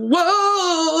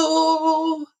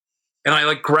whoa. And I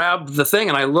like grab the thing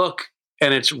and I look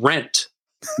and it's Rent.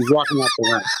 He's walking out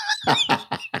the Rent.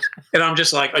 And I'm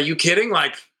just like, are you kidding?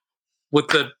 Like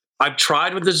I've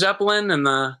tried with the Zeppelin and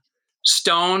the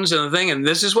Stones and the thing, and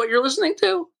this is what you're listening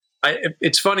to?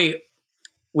 It's funny.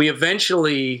 We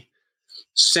eventually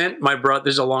sent my brother,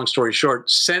 this is a long story short,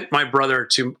 sent my brother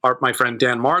to my friend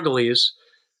Dan Margulies,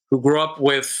 who grew up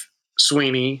with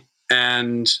Sweeney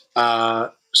and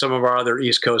some of our other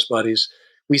East Coast buddies.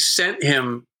 We sent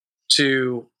him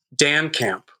to Dan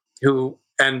Camp,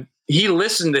 and he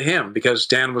listened to him because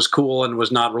Dan was cool and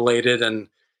was not related. And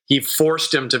he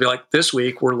forced him to be like, this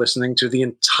week we're listening to the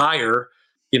entire,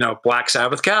 Black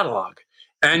Sabbath catalog.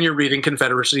 And you're reading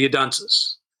Confederacy of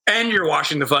Dunces. And you're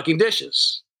washing the fucking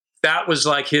dishes. That was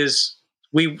like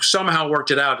we somehow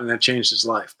worked it out and it changed his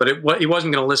life. But he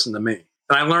wasn't going to listen to me.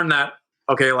 And I learned that,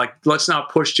 okay, like, let's not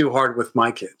push too hard with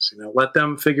my kids. Let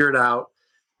them figure it out.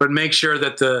 But make sure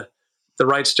that the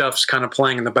right stuff's kind of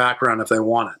playing in the background if they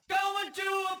want it. Going to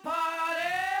a party.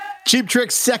 Cheap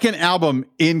Trick's second album,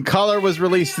 In Color, was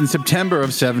released in September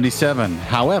of '77.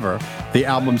 However, the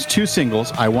album's two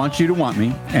singles, I Want You to Want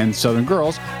Me and Southern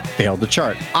Girls, failed to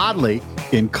chart. Oddly,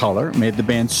 In Color made the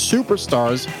band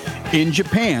superstars in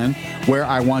Japan, where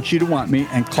I Want You to Want Me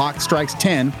and Clock Strikes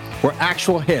 10 were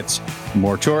actual hits.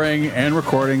 More touring and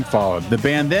recording followed. The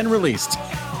band then released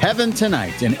Heaven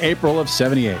Tonight in April of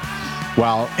 '78.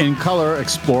 While In Color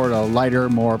explored a lighter,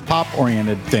 more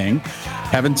pop-oriented thing,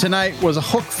 Heaven Tonight was a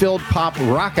hook-filled pop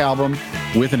rock album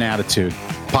with an attitude.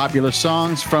 Popular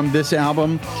songs from this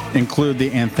album include the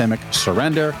anthemic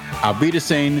Surrender, I'll Be the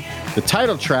Same, the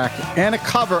title track, and a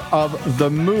cover of The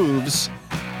Moves'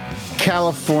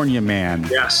 California Man.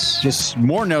 Yes. Just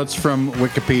more notes from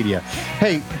Wikipedia.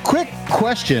 Hey, quick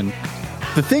question.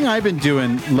 The thing I've been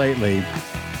doing lately,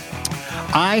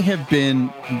 I have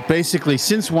been basically,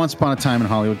 since Once Upon a Time in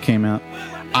Hollywood came out,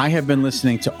 I have been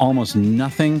listening to almost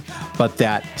nothing but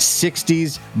that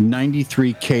 60s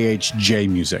 93 KHJ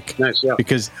music. Nice, yeah.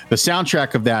 Because the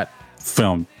soundtrack of that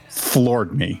film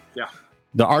floored me. Yeah.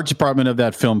 The art department of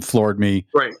that film floored me.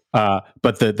 Right.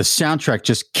 But the soundtrack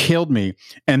just killed me.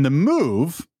 And The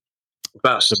Move,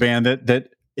 Best. the band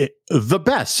the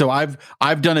best. So I've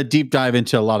done a deep dive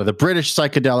into a lot of the British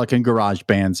psychedelic and garage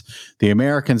bands, the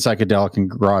American psychedelic and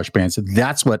garage bands.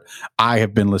 That's what I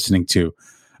have been listening to,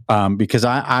 because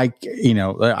I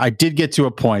did get to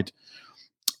a point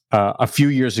a few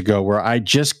years ago where I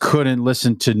just couldn't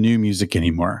listen to new music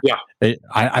anymore. Yeah,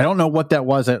 I don't know what that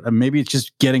was. Maybe it's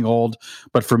just getting old,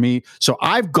 but for me, so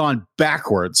I've gone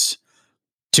backwards.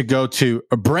 To go to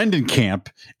a Brendan Camp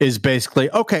is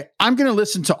basically, okay, I'm going to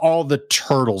listen to all the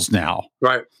Turtles now.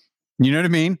 right. You know what I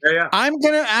mean? Yeah. I'm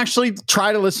going to actually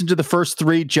try to listen to the first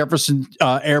three Jefferson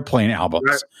Airplane albums.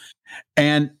 Right.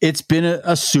 And it's been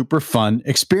a super fun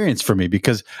experience for me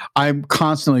because I'm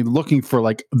constantly looking for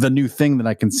like the new thing that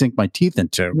I can sink my teeth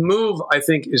into. Move, I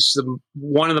think, is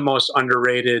one of the most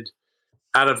underrated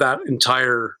out of that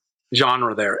entire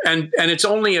genre there. And it's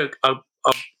only a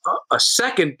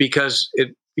second because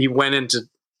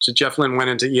Jeff Lynne went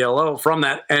into ELO from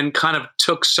that and kind of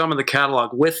took some of the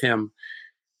catalog with him.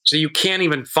 So you can't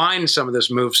even find some of this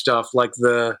Move stuff like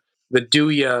the Do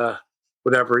Ya,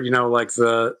 whatever, like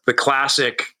the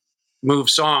classic Move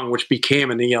song, which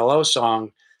became an ELO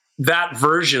song. That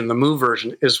version, the Move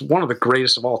version, is one of the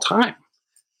greatest of all time.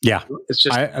 Yeah. It's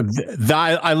just,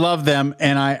 I love them.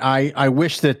 And I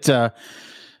wish that,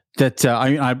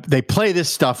 they play this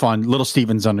stuff on Little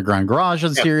Steven's Underground Garage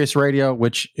on Sirius Radio,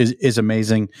 which is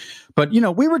amazing. But,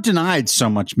 we were denied so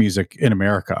much music in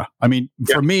America. I mean,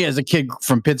 for me as a kid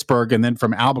from Pittsburgh and then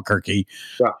from Albuquerque,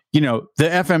 the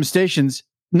FM stations,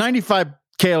 95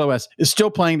 KLOS is still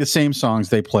playing the same songs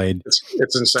they played.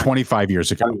 It's insane. 25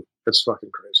 years ago. It's fucking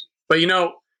crazy.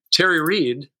 But, Terry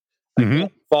Reid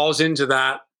falls into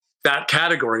that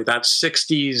category, that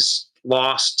 60s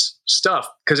lost stuff.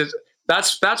 Because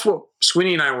that's what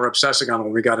Sweeney and I were obsessing on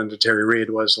when we got into Terry Reid,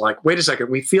 was like, wait a second,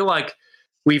 we feel like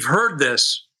we've heard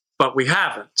this, but we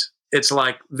haven't. It's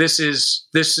like, this is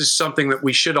something that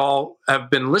we should all have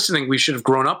been listening. We should have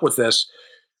grown up with this,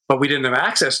 but we didn't have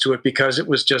access to it because it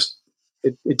was just,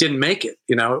 it didn't make it.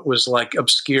 It was like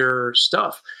obscure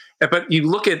stuff. But you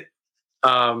look at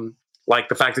like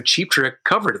the fact that Cheap Trick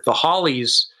covered it. The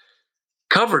Hollies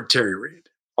covered Terry Reid.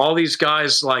 All these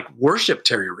guys like worship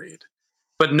Terry Reid.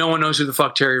 But no one knows who the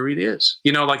fuck Terry Reid is.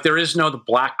 Like there is no the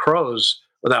Black Crowes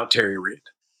without Terry Reid.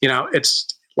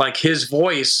 It's like his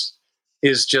voice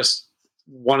is just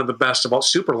one of the best of all.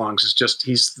 Superlungs is just,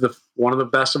 he's one of the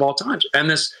best of all times. And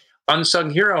this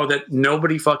unsung hero that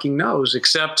nobody fucking knows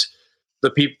except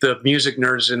the music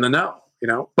nerds in the know.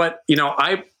 But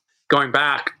I going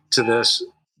back to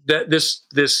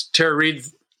this Terry Reid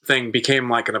thing became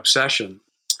like an obsession,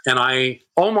 and I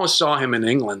almost saw him in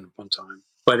England one time,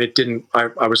 but it didn't.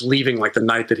 I was leaving like the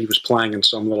night that he was playing in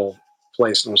some little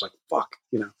place, and I was like, fuck.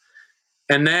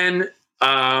 And then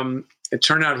it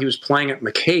turned out he was playing at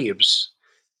McCabe's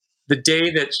the day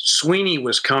that Sweeney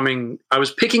was coming. I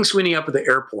was picking Sweeney up at the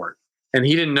airport, and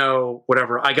he didn't know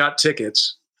whatever. I got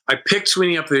tickets. I picked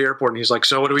Sweeney up at the airport, and he's like,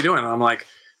 so what are we doing? And I'm like,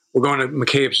 we're going to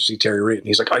McCabe's to see Terry Reid. And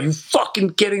he's like, are you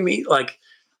fucking kidding me? Like,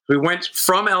 we went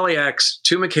from LAX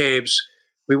to McCabe's.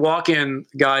 We walk in,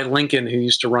 the guy, Lincoln, who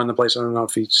used to run the place. I don't know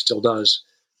if he still does.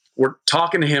 We're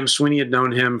talking to him. Sweeney had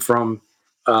known him from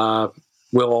Will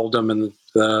Oldham and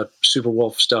the Super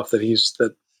Wolf stuff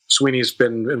that Sweeney's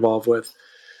been involved with.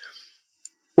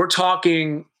 We're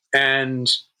talking and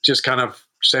just kind of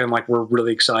saying like, we're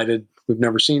really excited. We've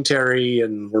never seen Terry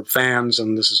and we're fans,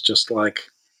 and this is just like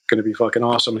going to be fucking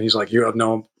awesome. And he's like, you have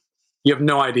no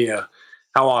idea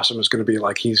how awesome it's going to be.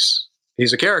 Like he's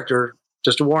a character.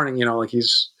 Just a warning, like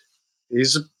he's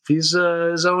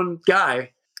his own guy.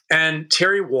 And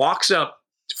Terry walks up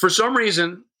for some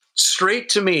reason straight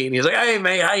to me, and he's like, "Hey,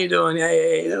 mate, how you doing?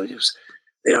 Hey, they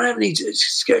don't have any.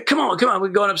 Come on, we're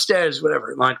going upstairs,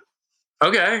 whatever." I'm like,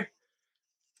 okay.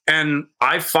 And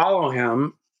I follow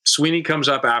him. Sweeney comes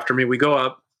up after me. We go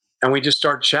up, and we just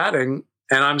start chatting.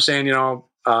 And I'm saying,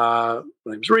 my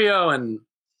name's Rio, and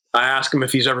I ask him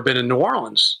if he's ever been in New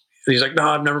Orleans. And he's like, no,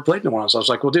 I've never played New Orleans. I was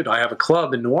like, well, dude, I have a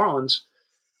club in New Orleans.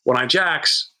 When I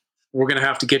jacks, we're going to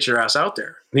have to get your ass out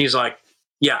there. And he's like,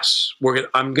 yes,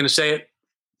 I'm going to say it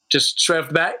just straight off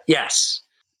the bat. Yes.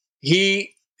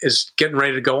 He is getting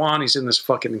ready to go on. He's in this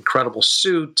fucking incredible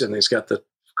suit, and he's got the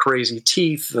crazy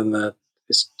teeth, and and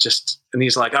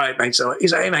he's like, all right, mate. So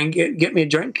he's like, hey, man, get me a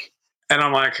drink. And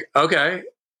I'm like, okay.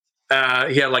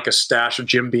 He had like a stash of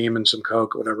Jim Beam and some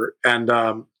Coke or whatever.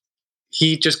 And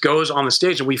he just goes on the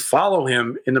stage, and we follow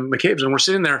him in the McCabe's, and we're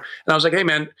sitting there. And I was like, hey,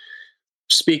 man,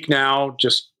 speak now.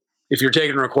 Just if you're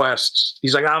taking requests.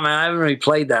 He's like, oh, man, I haven't really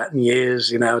played that in years.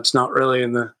 It's not really I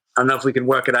don't know if we can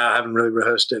work it out. I haven't really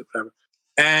rehearsed it, whatever.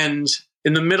 And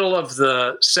in the middle of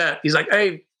the set, he's like,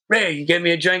 hey, Ray, you gave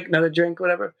me a drink, another drink,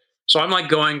 whatever. So I'm like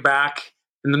going back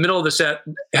in the middle of the set,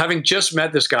 having just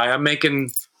met this guy. I'm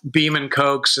making Beam and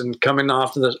Cokes and coming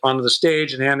onto the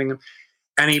stage and handing him.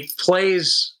 And he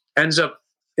ends up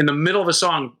in the middle of a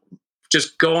song,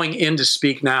 just going in to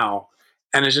Speak Now,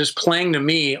 and is just playing to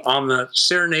me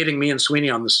serenading me and Sweeney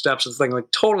on the steps of the thing, like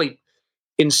totally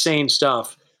insane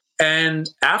stuff. And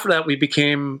after that, we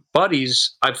became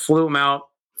buddies. I flew him out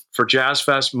for Jazz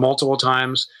Fest multiple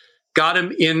times, got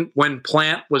him in when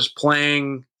Plant was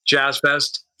playing Jazz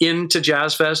Fest, into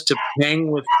Jazz Fest to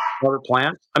hang with other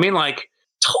Plant. I mean, like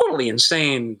totally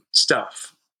insane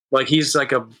stuff. Like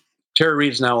Terry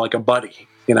Reid's now like a buddy,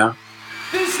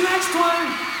 This next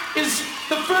one is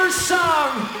the first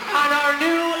song on our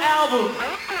new album.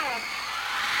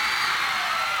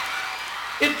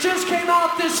 It just came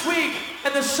out this week,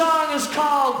 and the song is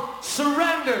called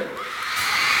Surrender.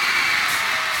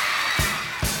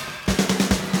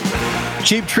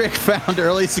 Cheap Trick found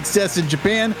early success in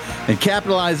Japan and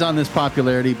capitalized on this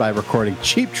popularity by recording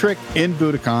Cheap Trick in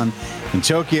Budokan in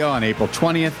Tokyo on April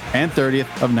 20th and 30th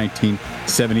of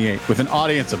 1978, with an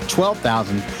audience of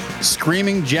 12,000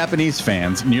 screaming Japanese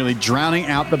fans, nearly drowning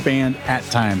out the band at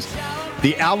times.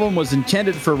 The album was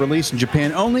intended for release in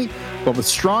Japan only, but with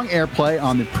strong airplay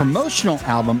on the promotional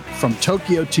album From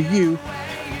Tokyo to You,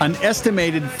 an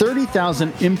estimated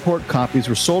 30,000 import copies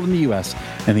were sold in the U.S.,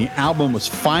 and the album was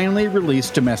finally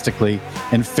released domestically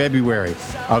in February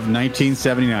of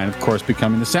 1979, of course,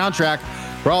 becoming the soundtrack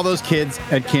for all those kids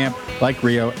at camp like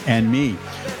Rio and me.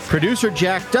 Producer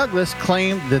Jack Douglas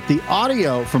claimed that the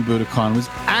audio from Budokan was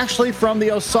actually from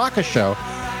the Osaka show,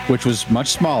 which was much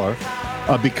smaller,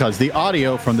 because the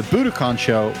audio from the Budokan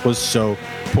show was so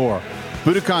poor.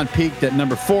 Budokan peaked at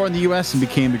number 4 in the U.S. and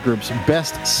became the group's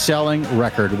best-selling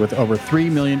record with over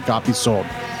 3 million copies sold.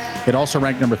 It also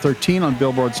ranked number 13 on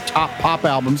Billboard's top pop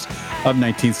albums of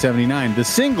 1979. The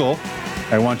single,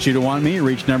 I Want You to Want Me,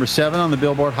 reached number 7 on the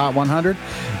Billboard Hot 100,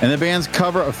 and the band's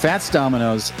cover of Fats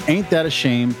Domino's Ain't That a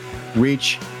Shame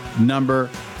reached number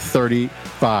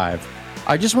 35.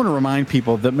 I just want to remind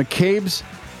people that McCabe's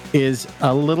is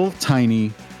a little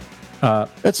tiny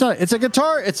it's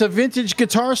a vintage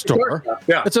guitar store.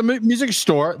 Yeah. It's a music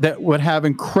store that would have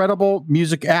incredible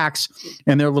music acts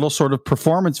in their little sort of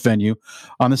performance venue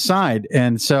on the side.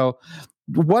 And so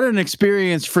what an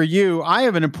experience for you. I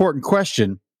have an important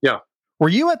question. Yeah. Were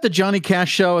you at the Johnny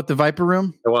Cash show at the Viper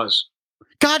Room? It was.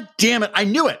 God damn it. I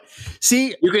knew it.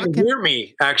 See, you can hear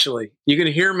me, actually. You can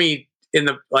hear me in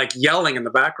the like yelling in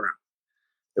the background.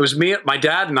 It was me, my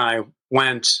dad and I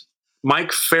went.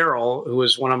 Mike Farrell, who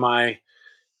was one of my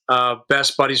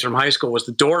best buddies from high school, was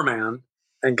the doorman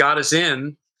and got us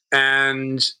in.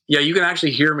 And yeah, you can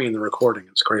actually hear me in the recording.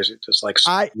 It's crazy. Just like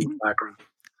in the background.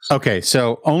 Okay,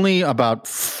 so only about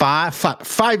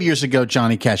five years ago,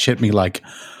 Johnny Cash hit me like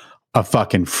a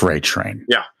fucking freight train.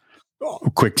 Yeah.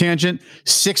 Quick tangent.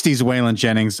 60s Waylon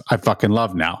Jennings, I fucking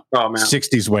love now. Oh, man.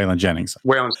 60s Waylon Jennings.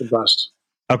 Waylon's the best.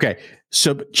 Okay,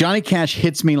 so Johnny Cash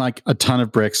hits me like a ton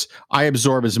of bricks. I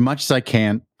absorb as much as I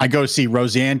can. I go to see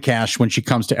Roseanne Cash when she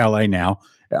comes to LA now.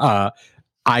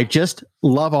 I just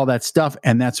love all that stuff.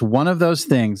 And that's one of those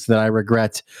things that I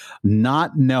regret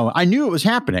not knowing. I knew it was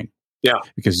happening. Yeah.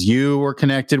 Because you were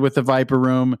connected with the Viper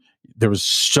Room. There was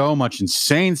so much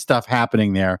insane stuff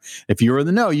happening there. If you were in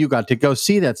the know, you got to go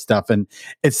see that stuff. And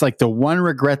it's like the one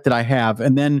regret that I have.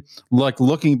 And then like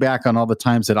looking back on all the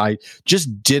times that I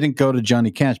just didn't go to Johnny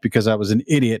Cash because I was an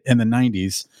idiot in the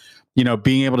 90s, you know,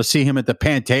 being able to see him at the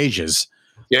Pantasias.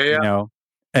 Yeah. You know,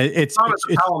 it's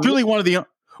truly one of the,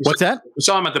 what's that? We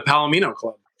saw him at the Palomino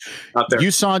Club out there.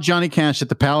 You saw Johnny Cash at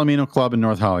the Palomino Club in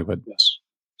North Hollywood. Yes.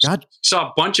 God. Saw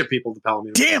a bunch of people at the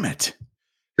Palomino. Damn it.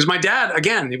 Because my dad,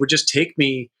 again, he would just take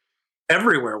me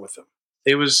everywhere with him.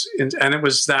 It was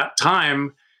that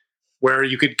time where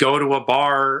you could go to a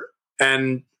bar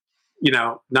and, you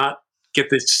know, not get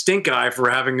the stink eye for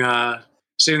having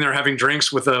sitting there having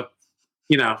drinks with a,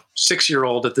 you know,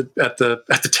 6-year-old at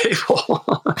the table.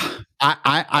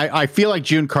 I feel like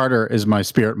June Carter is my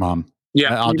spirit mom.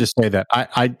 Yeah, I'll just say that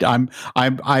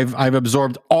I've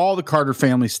absorbed all the Carter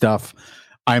family stuff.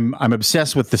 I'm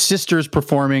obsessed with the sisters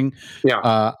performing.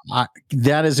 Yeah,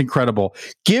 that is incredible.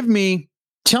 Tell me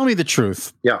the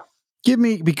truth. Yeah, give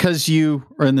me, because you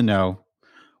are in the know,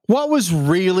 what was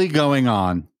really going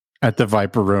on at the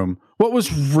Viper Room? What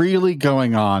was really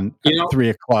going on at the 3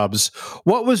 of Clubs?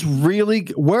 What was really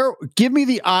give me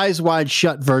the eyes wide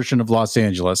shut version of Los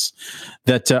Angeles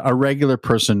that a regular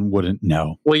person wouldn't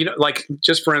know. Well, you know, like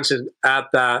just for instance, at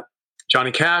that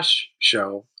Johnny Cash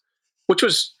show, which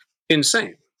was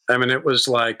insane. I mean, it was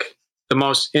like the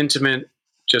most intimate,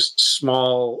 just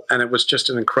small, and it was just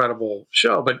an incredible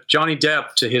show. But Johnny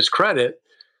Depp, to his credit,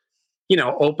 you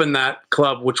know, opened that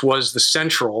club, which was the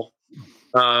Central,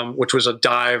 which was a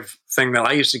dive thing that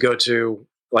I used to go to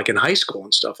like in high school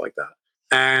and stuff like that.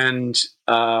 And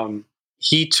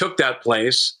he took that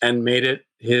place and made it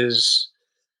his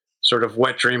sort of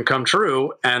wet dream come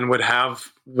true, and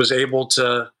was able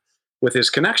to, with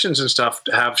his connections and stuff,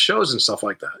 to have shows and stuff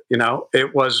like that. You know,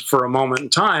 it was for a moment in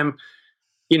time,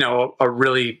 you know,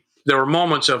 there were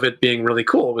moments of it being really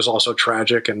cool. It was also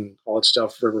tragic and all that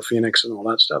stuff, River Phoenix and all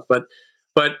that stuff. But,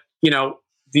 you know,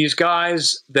 these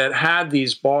guys that had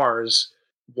these bars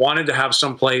wanted to have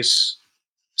some place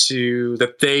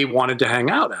that they wanted to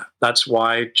hang out at. That's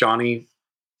why Johnny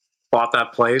bought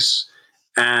that place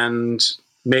and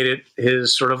made it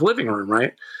his sort of living room,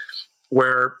 right?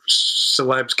 Where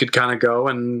celebs could kind of go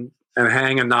and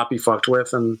hang and not be fucked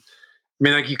with. And I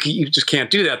mean, like you just can't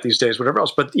do that these days, whatever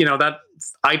else. But you know, that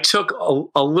I took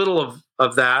a little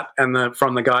of that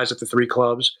from the guys at the 3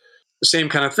 clubs, the same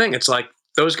kind of thing. It's like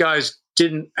those guys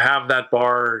didn't have that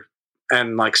bar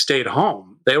and like stayed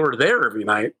home. They were there every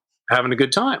night having a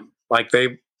good time. Like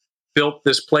they built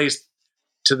this place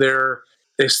to their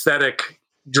aesthetic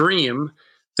dream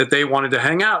that they wanted to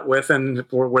hang out with, and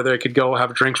where they could go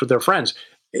have drinks with their friends.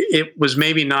 It was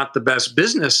maybe not the best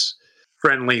business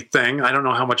friendly thing. I don't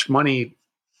know how much money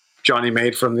Johnny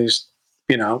made from these,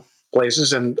 you know,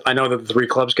 places. And I know that the 3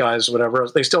 clubs guys, whatever,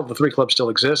 the 3 clubs still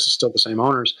exist. It's still the same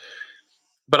owners.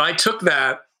 But I took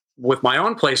that with my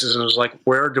own places and was like,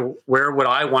 where would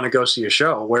I want to go see a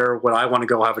show? Where would I want to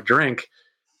go have a drink?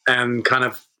 And kind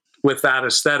of with that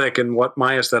aesthetic and what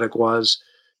my aesthetic was,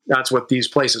 that's what these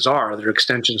places are. They're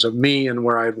extensions of me and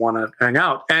where I'd want to hang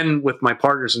out, and with my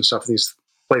partners and stuff, these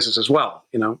places as well.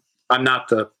 You know, I'm not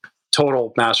the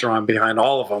total mastermind behind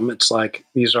all of them. It's like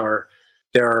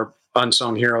there are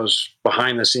unsung heroes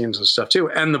behind the scenes and stuff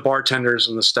too. And the bartenders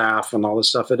and the staff and all this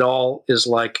stuff. It all is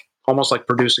like almost like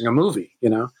producing a movie. You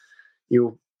know,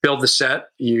 you build the set,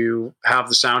 you have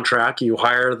the soundtrack, you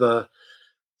hire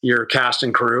your cast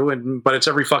and crew, but it's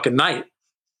every fucking night,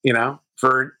 you know,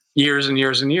 for years and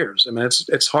years and years. I mean,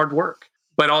 it's hard work,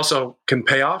 but also can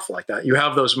pay off like that. You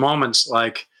have those moments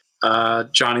like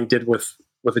Johnny did with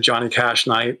the Johnny Cash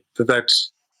night that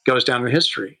goes down in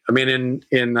history. I mean,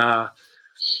 in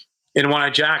One Eye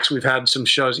Jacks, we've had some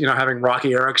shows, you know, having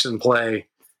Rocky Erickson play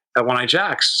at One Eye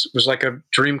Jacks was like a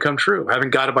dream come true. Having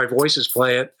Guided by Voices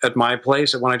play it at my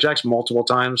place at One Eye Jacks multiple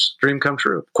times, dream come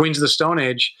true. Queens of the Stone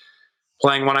Age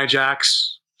playing One Eye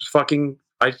Jacks fucking,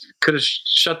 I could have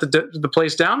shut the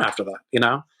place down after that, you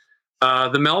know?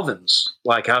 The Melvins,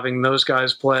 like having those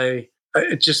guys play,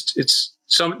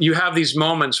 you have these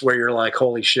moments where you're like,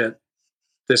 holy shit,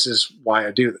 this is why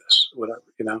I do this, whatever,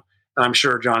 you know? And I'm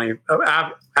sure Johnny,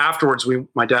 afterwards,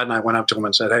 my dad and I went up to him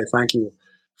and said, hey, thank you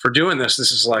for doing this.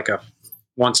 This is like a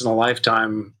once in a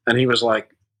lifetime. And he was like,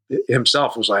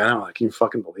 himself was like, I don't know, like, can you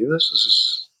fucking believe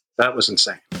this? That was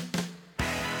insane.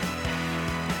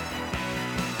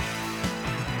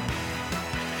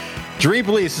 Dream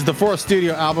Police is the fourth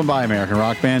studio album by American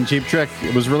rock band Cheap Trick.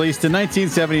 It was released in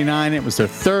 1979. It was their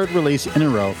third release in a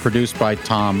row, produced by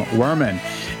Tom Werman.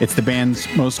 It's the band's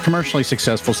most commercially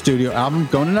successful studio album,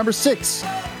 going to number 6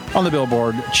 on the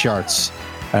Billboard charts.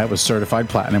 It was certified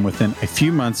platinum within a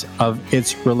few months of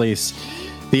its release.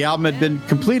 The album had been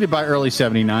completed by early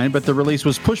 79, but the release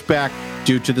was pushed back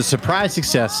due to the surprise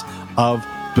success of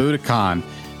Budokan.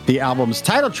 The album's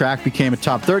title track became a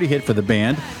top 30 hit for the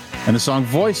band, and the song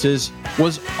Voices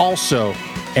was also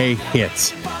a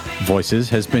hit. Voices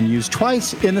has been used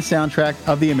twice in the soundtrack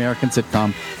of the American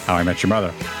sitcom How I Met Your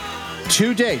Mother.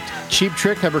 To date, Cheap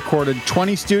Trick have recorded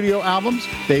 20 studio albums,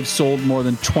 they've sold more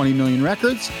than 20 million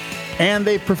records, and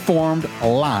they've performed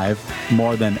live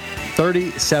more than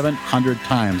 3,700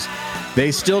 times.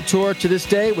 They still tour to this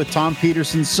day with Tom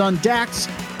Peterson's son Dax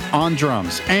on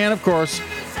drums. And of course,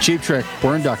 Cheap Trick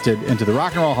were inducted into the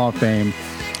Rock and Roll Hall of Fame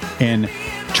in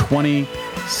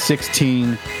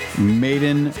 2016.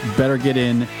 Maiden better get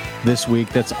in this week.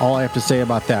 That's all I have to say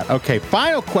about that. Okay,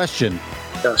 final question.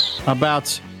 Yes.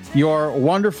 About your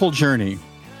wonderful journey.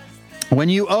 When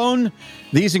you own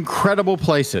these incredible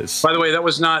places. By the way,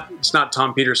 it's not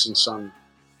Tom Peterson's son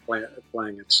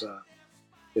playing.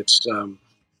 It's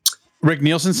Rick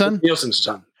Nielsen's son? Nielsen's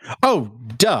son. Oh,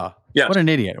 duh. Yes. What an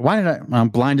idiot. Why did I'm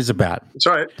blind as a bat. It's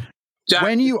all right.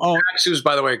 When you own Dax, who's,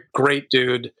 by the way, a great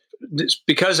dude. It's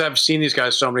because I've seen these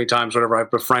guys so many times, whatever,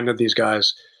 I've befriended these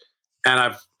guys, and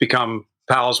I've become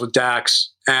pals with Dax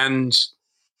and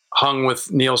hung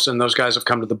with Nielsen. Those guys have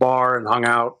come to the bar and hung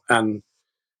out, and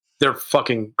they're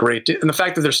fucking great. And the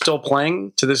fact that they're still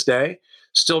playing to this day,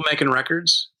 still making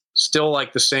records, still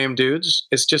like the same dudes,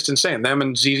 it's just insane. Them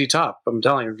and ZZ Top, I'm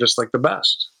telling you, are just like the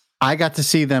best. I got to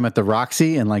see them at the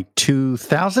Roxy in like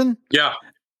 2000. Yeah.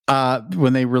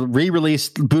 When they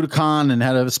re-released Budokan and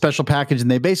had a special package,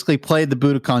 and they basically played the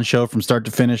Budokan show from start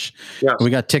to finish. Yes. We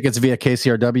got tickets via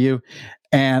KCRW.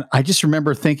 And I just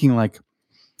remember thinking like,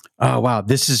 oh, wow,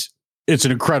 it's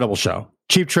an incredible show.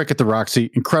 Cheap Trick at the Roxy,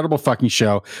 incredible fucking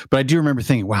show. But I do remember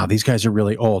thinking, wow, these guys are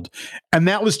really old. And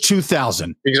that was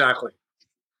 2000. Exactly.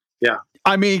 Yeah.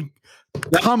 I mean,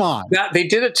 come on. They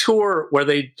did a tour where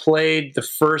they played the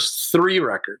first 3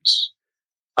 records.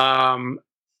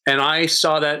 And I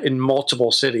saw that in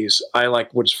multiple cities. I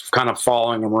was kind of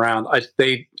following them around. I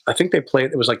think they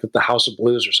played, it was like the House of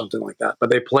Blues or something like that. But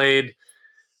they played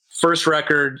first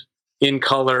record, In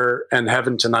Color, and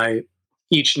Heaven Tonight,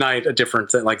 each night a different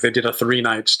thing. Like they did a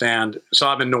 3-night stand.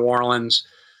 Saw them in New Orleans.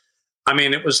 I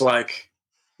mean, it was like,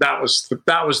 that was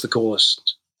the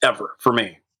coolest ever for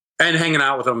me. And hanging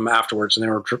out with them afterwards, and they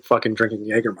were fucking drinking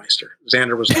Jägermeister.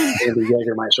 Xander was drinking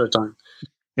Jägermeister at the time.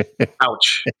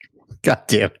 Ouch. God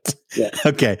damn it. Yeah.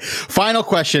 Okay. Final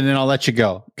question, and I'll let you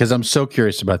go because I'm so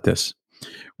curious about this.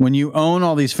 When you own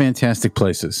all these fantastic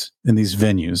places and these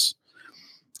venues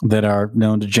that are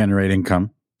known to generate income,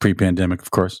 pre-pandemic,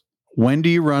 of course, when do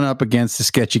you run up against the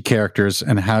sketchy characters,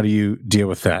 and how do you deal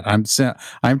with that?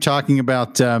 I'm talking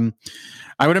about,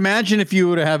 I would imagine if you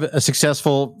would have a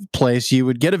successful place, you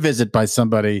would get a visit by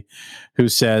somebody who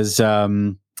says,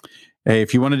 hey,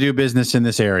 if you want to do business in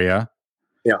this area,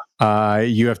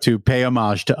 you have to pay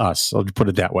homage to us. I'll put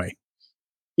it that way.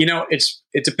 You know,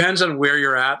 it depends on where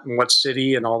you're at and what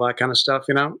city and all that kind of stuff,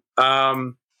 you know?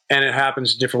 And it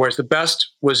happens in different ways. The best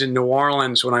was in New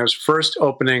Orleans when I was first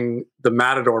opening the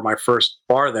Matador, my first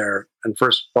bar there, and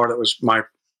first bar that was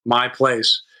my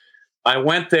place. I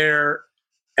went there,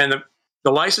 and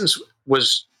the license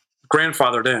was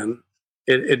grandfathered in.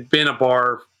 It'd been a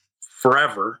bar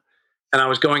forever, and I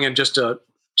was going in just to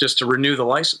renew the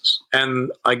license.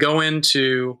 And I go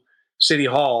into City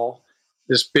Hall,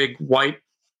 this big white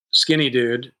skinny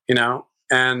dude, you know,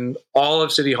 and all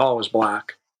of City Hall was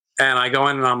black. And I go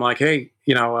in and I'm like, hey,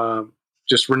 you know,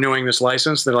 just renewing this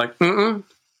license. They're like, nope.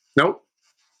 And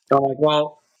I'm like,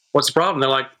 well, what's the problem? They're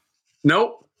like,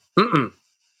 nope, And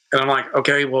I'm like,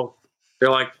 okay, well,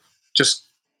 they're like just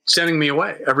sending me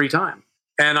away every time.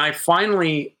 And I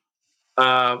finally,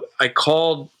 I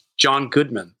called John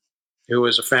Goodman, who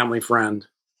was a family friend.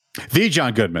 The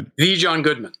John Goodman,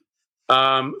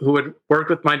 who had worked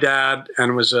with my dad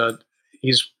and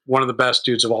he's one of the best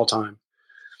dudes of all time.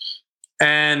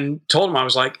 and told him, I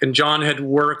was like, and John had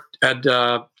worked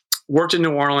in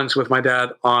New Orleans with my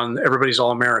dad on Everybody's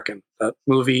All-American, that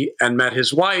movie, and met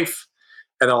his wife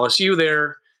at LSU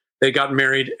there. They got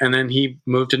married, and then he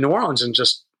moved to New Orleans, and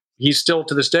he still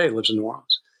to this day lives in New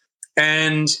Orleans.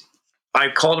 And I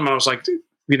called him, and I was like,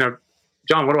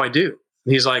 John, what do I do?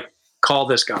 And he's like, call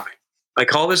this guy. I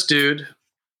call this dude.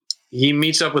 He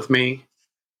meets up with me.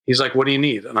 He's like, what do you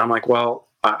need? And I'm like, well,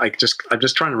 I'm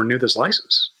just trying to renew this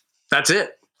license. That's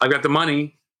it. I've got the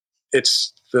money.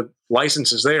 The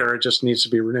license is there. It just needs to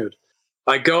be renewed.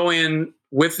 I go in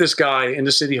with this guy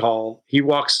into City Hall. He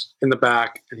walks in the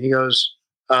back, and he goes,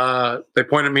 they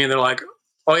point at me, and they're like,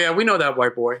 oh yeah, we know that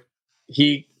white boy.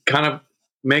 He kind of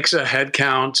makes a head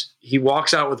count. He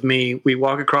walks out with me. We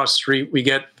walk across the street. We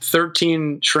get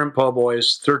 13 shrimp po'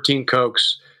 boys, 13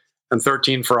 Cokes, and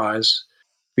 13 fries.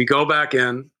 We go back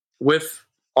in with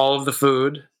all of the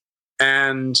food,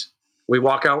 and we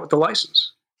walk out with the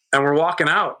license. And we're walking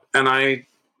out, and I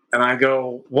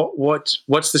go,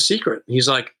 what's the secret? He's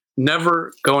like,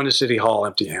 never go into City Hall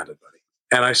empty-handed, buddy.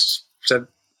 And I said,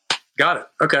 got it.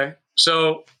 Okay.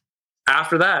 So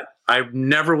after that, I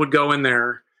never would go in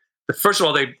there. First of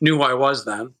all, they knew who I was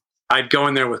then. I'd go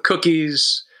in there with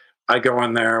cookies. I'd go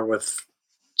in there with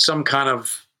some kind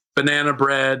of banana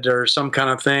bread or some kind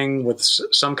of thing, with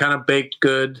some kind of baked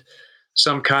good,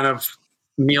 some kind of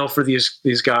meal for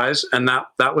these guys. And that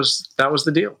was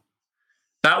the deal.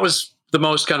 That was the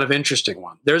most kind of interesting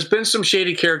one. There's been some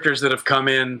shady characters that have come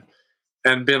in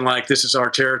and been like, this is our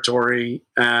territory.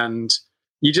 And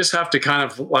you just have to kind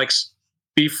of like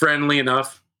be friendly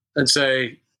enough and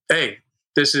say, hey,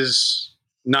 this is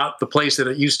not the place that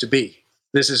it used to be.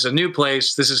 This is a new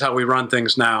place. This is how we run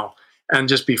things now. And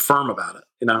just be firm about it.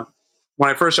 When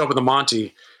I first opened the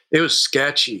Monty, it was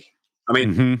sketchy. I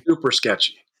mean, super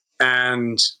sketchy.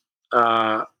 And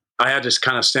I had to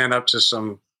kind of stand up to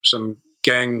some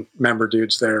gang member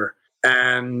dudes there.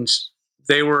 And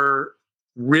they were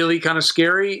really kind of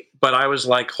scary, but I was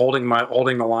like holding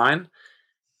the line.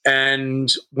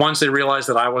 And once they realized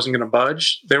that I wasn't going to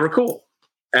budge, they were cool.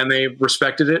 And they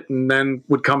respected it, and then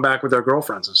would come back with their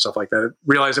girlfriends and stuff like that.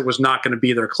 Realized it was not going to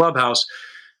be their clubhouse,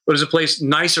 but it was a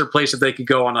nicer place that they could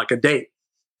go on like a date,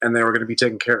 and they were going to be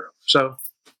taken care of. So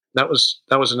that was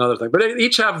another thing. But they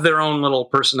each have their own little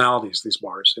personalities, these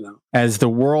bars, As the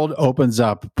world opens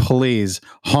up, please,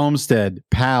 Homestead,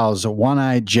 Pals,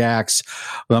 One-Eyed Jacks,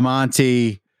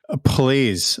 Lamonti,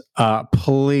 please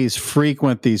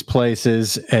frequent these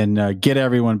places and get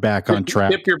everyone back on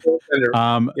track. Tip your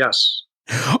bartender. Yes.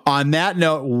 On that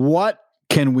note, what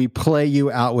can we play you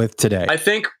out with today? I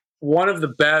think one of the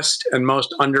best and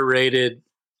most underrated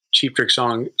Cheap Trick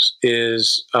songs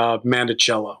is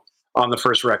Mandocello on the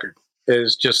first record.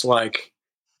 Is just like,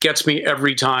 gets me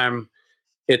every time.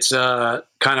 It's a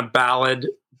kind of ballad,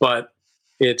 but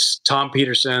it's Tom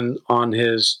Peterson on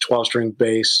his 12-string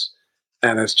bass,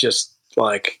 and it's just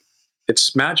like,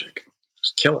 it's magic.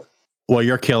 Just killer. Well,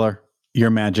 you're killer.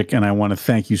 You're magic, and I want to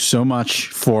thank you so much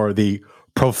for the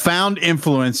profound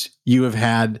influence you have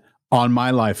had on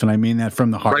my life, and I mean that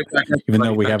from the heart. Right back, even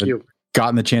though we haven't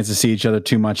gotten the chance to see each other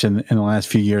too much in the last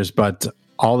few years, but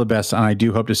all the best, and I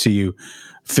do hope to see you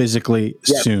physically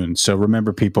soon. So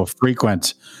remember, people,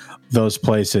 frequent those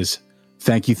places.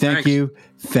 Thank you. Tip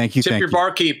your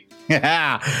barkeep.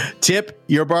 Tip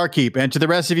your barkeep. And to the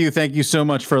rest of you, thank you so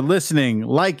much for listening,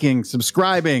 liking,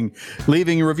 subscribing,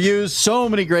 leaving reviews. So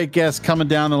many great guests coming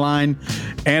down the line.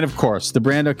 And of course, the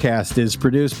Brandocast is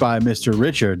produced by Mr.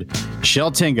 Richard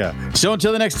Sheltinga. So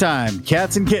until the next time,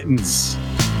 cats and kittens.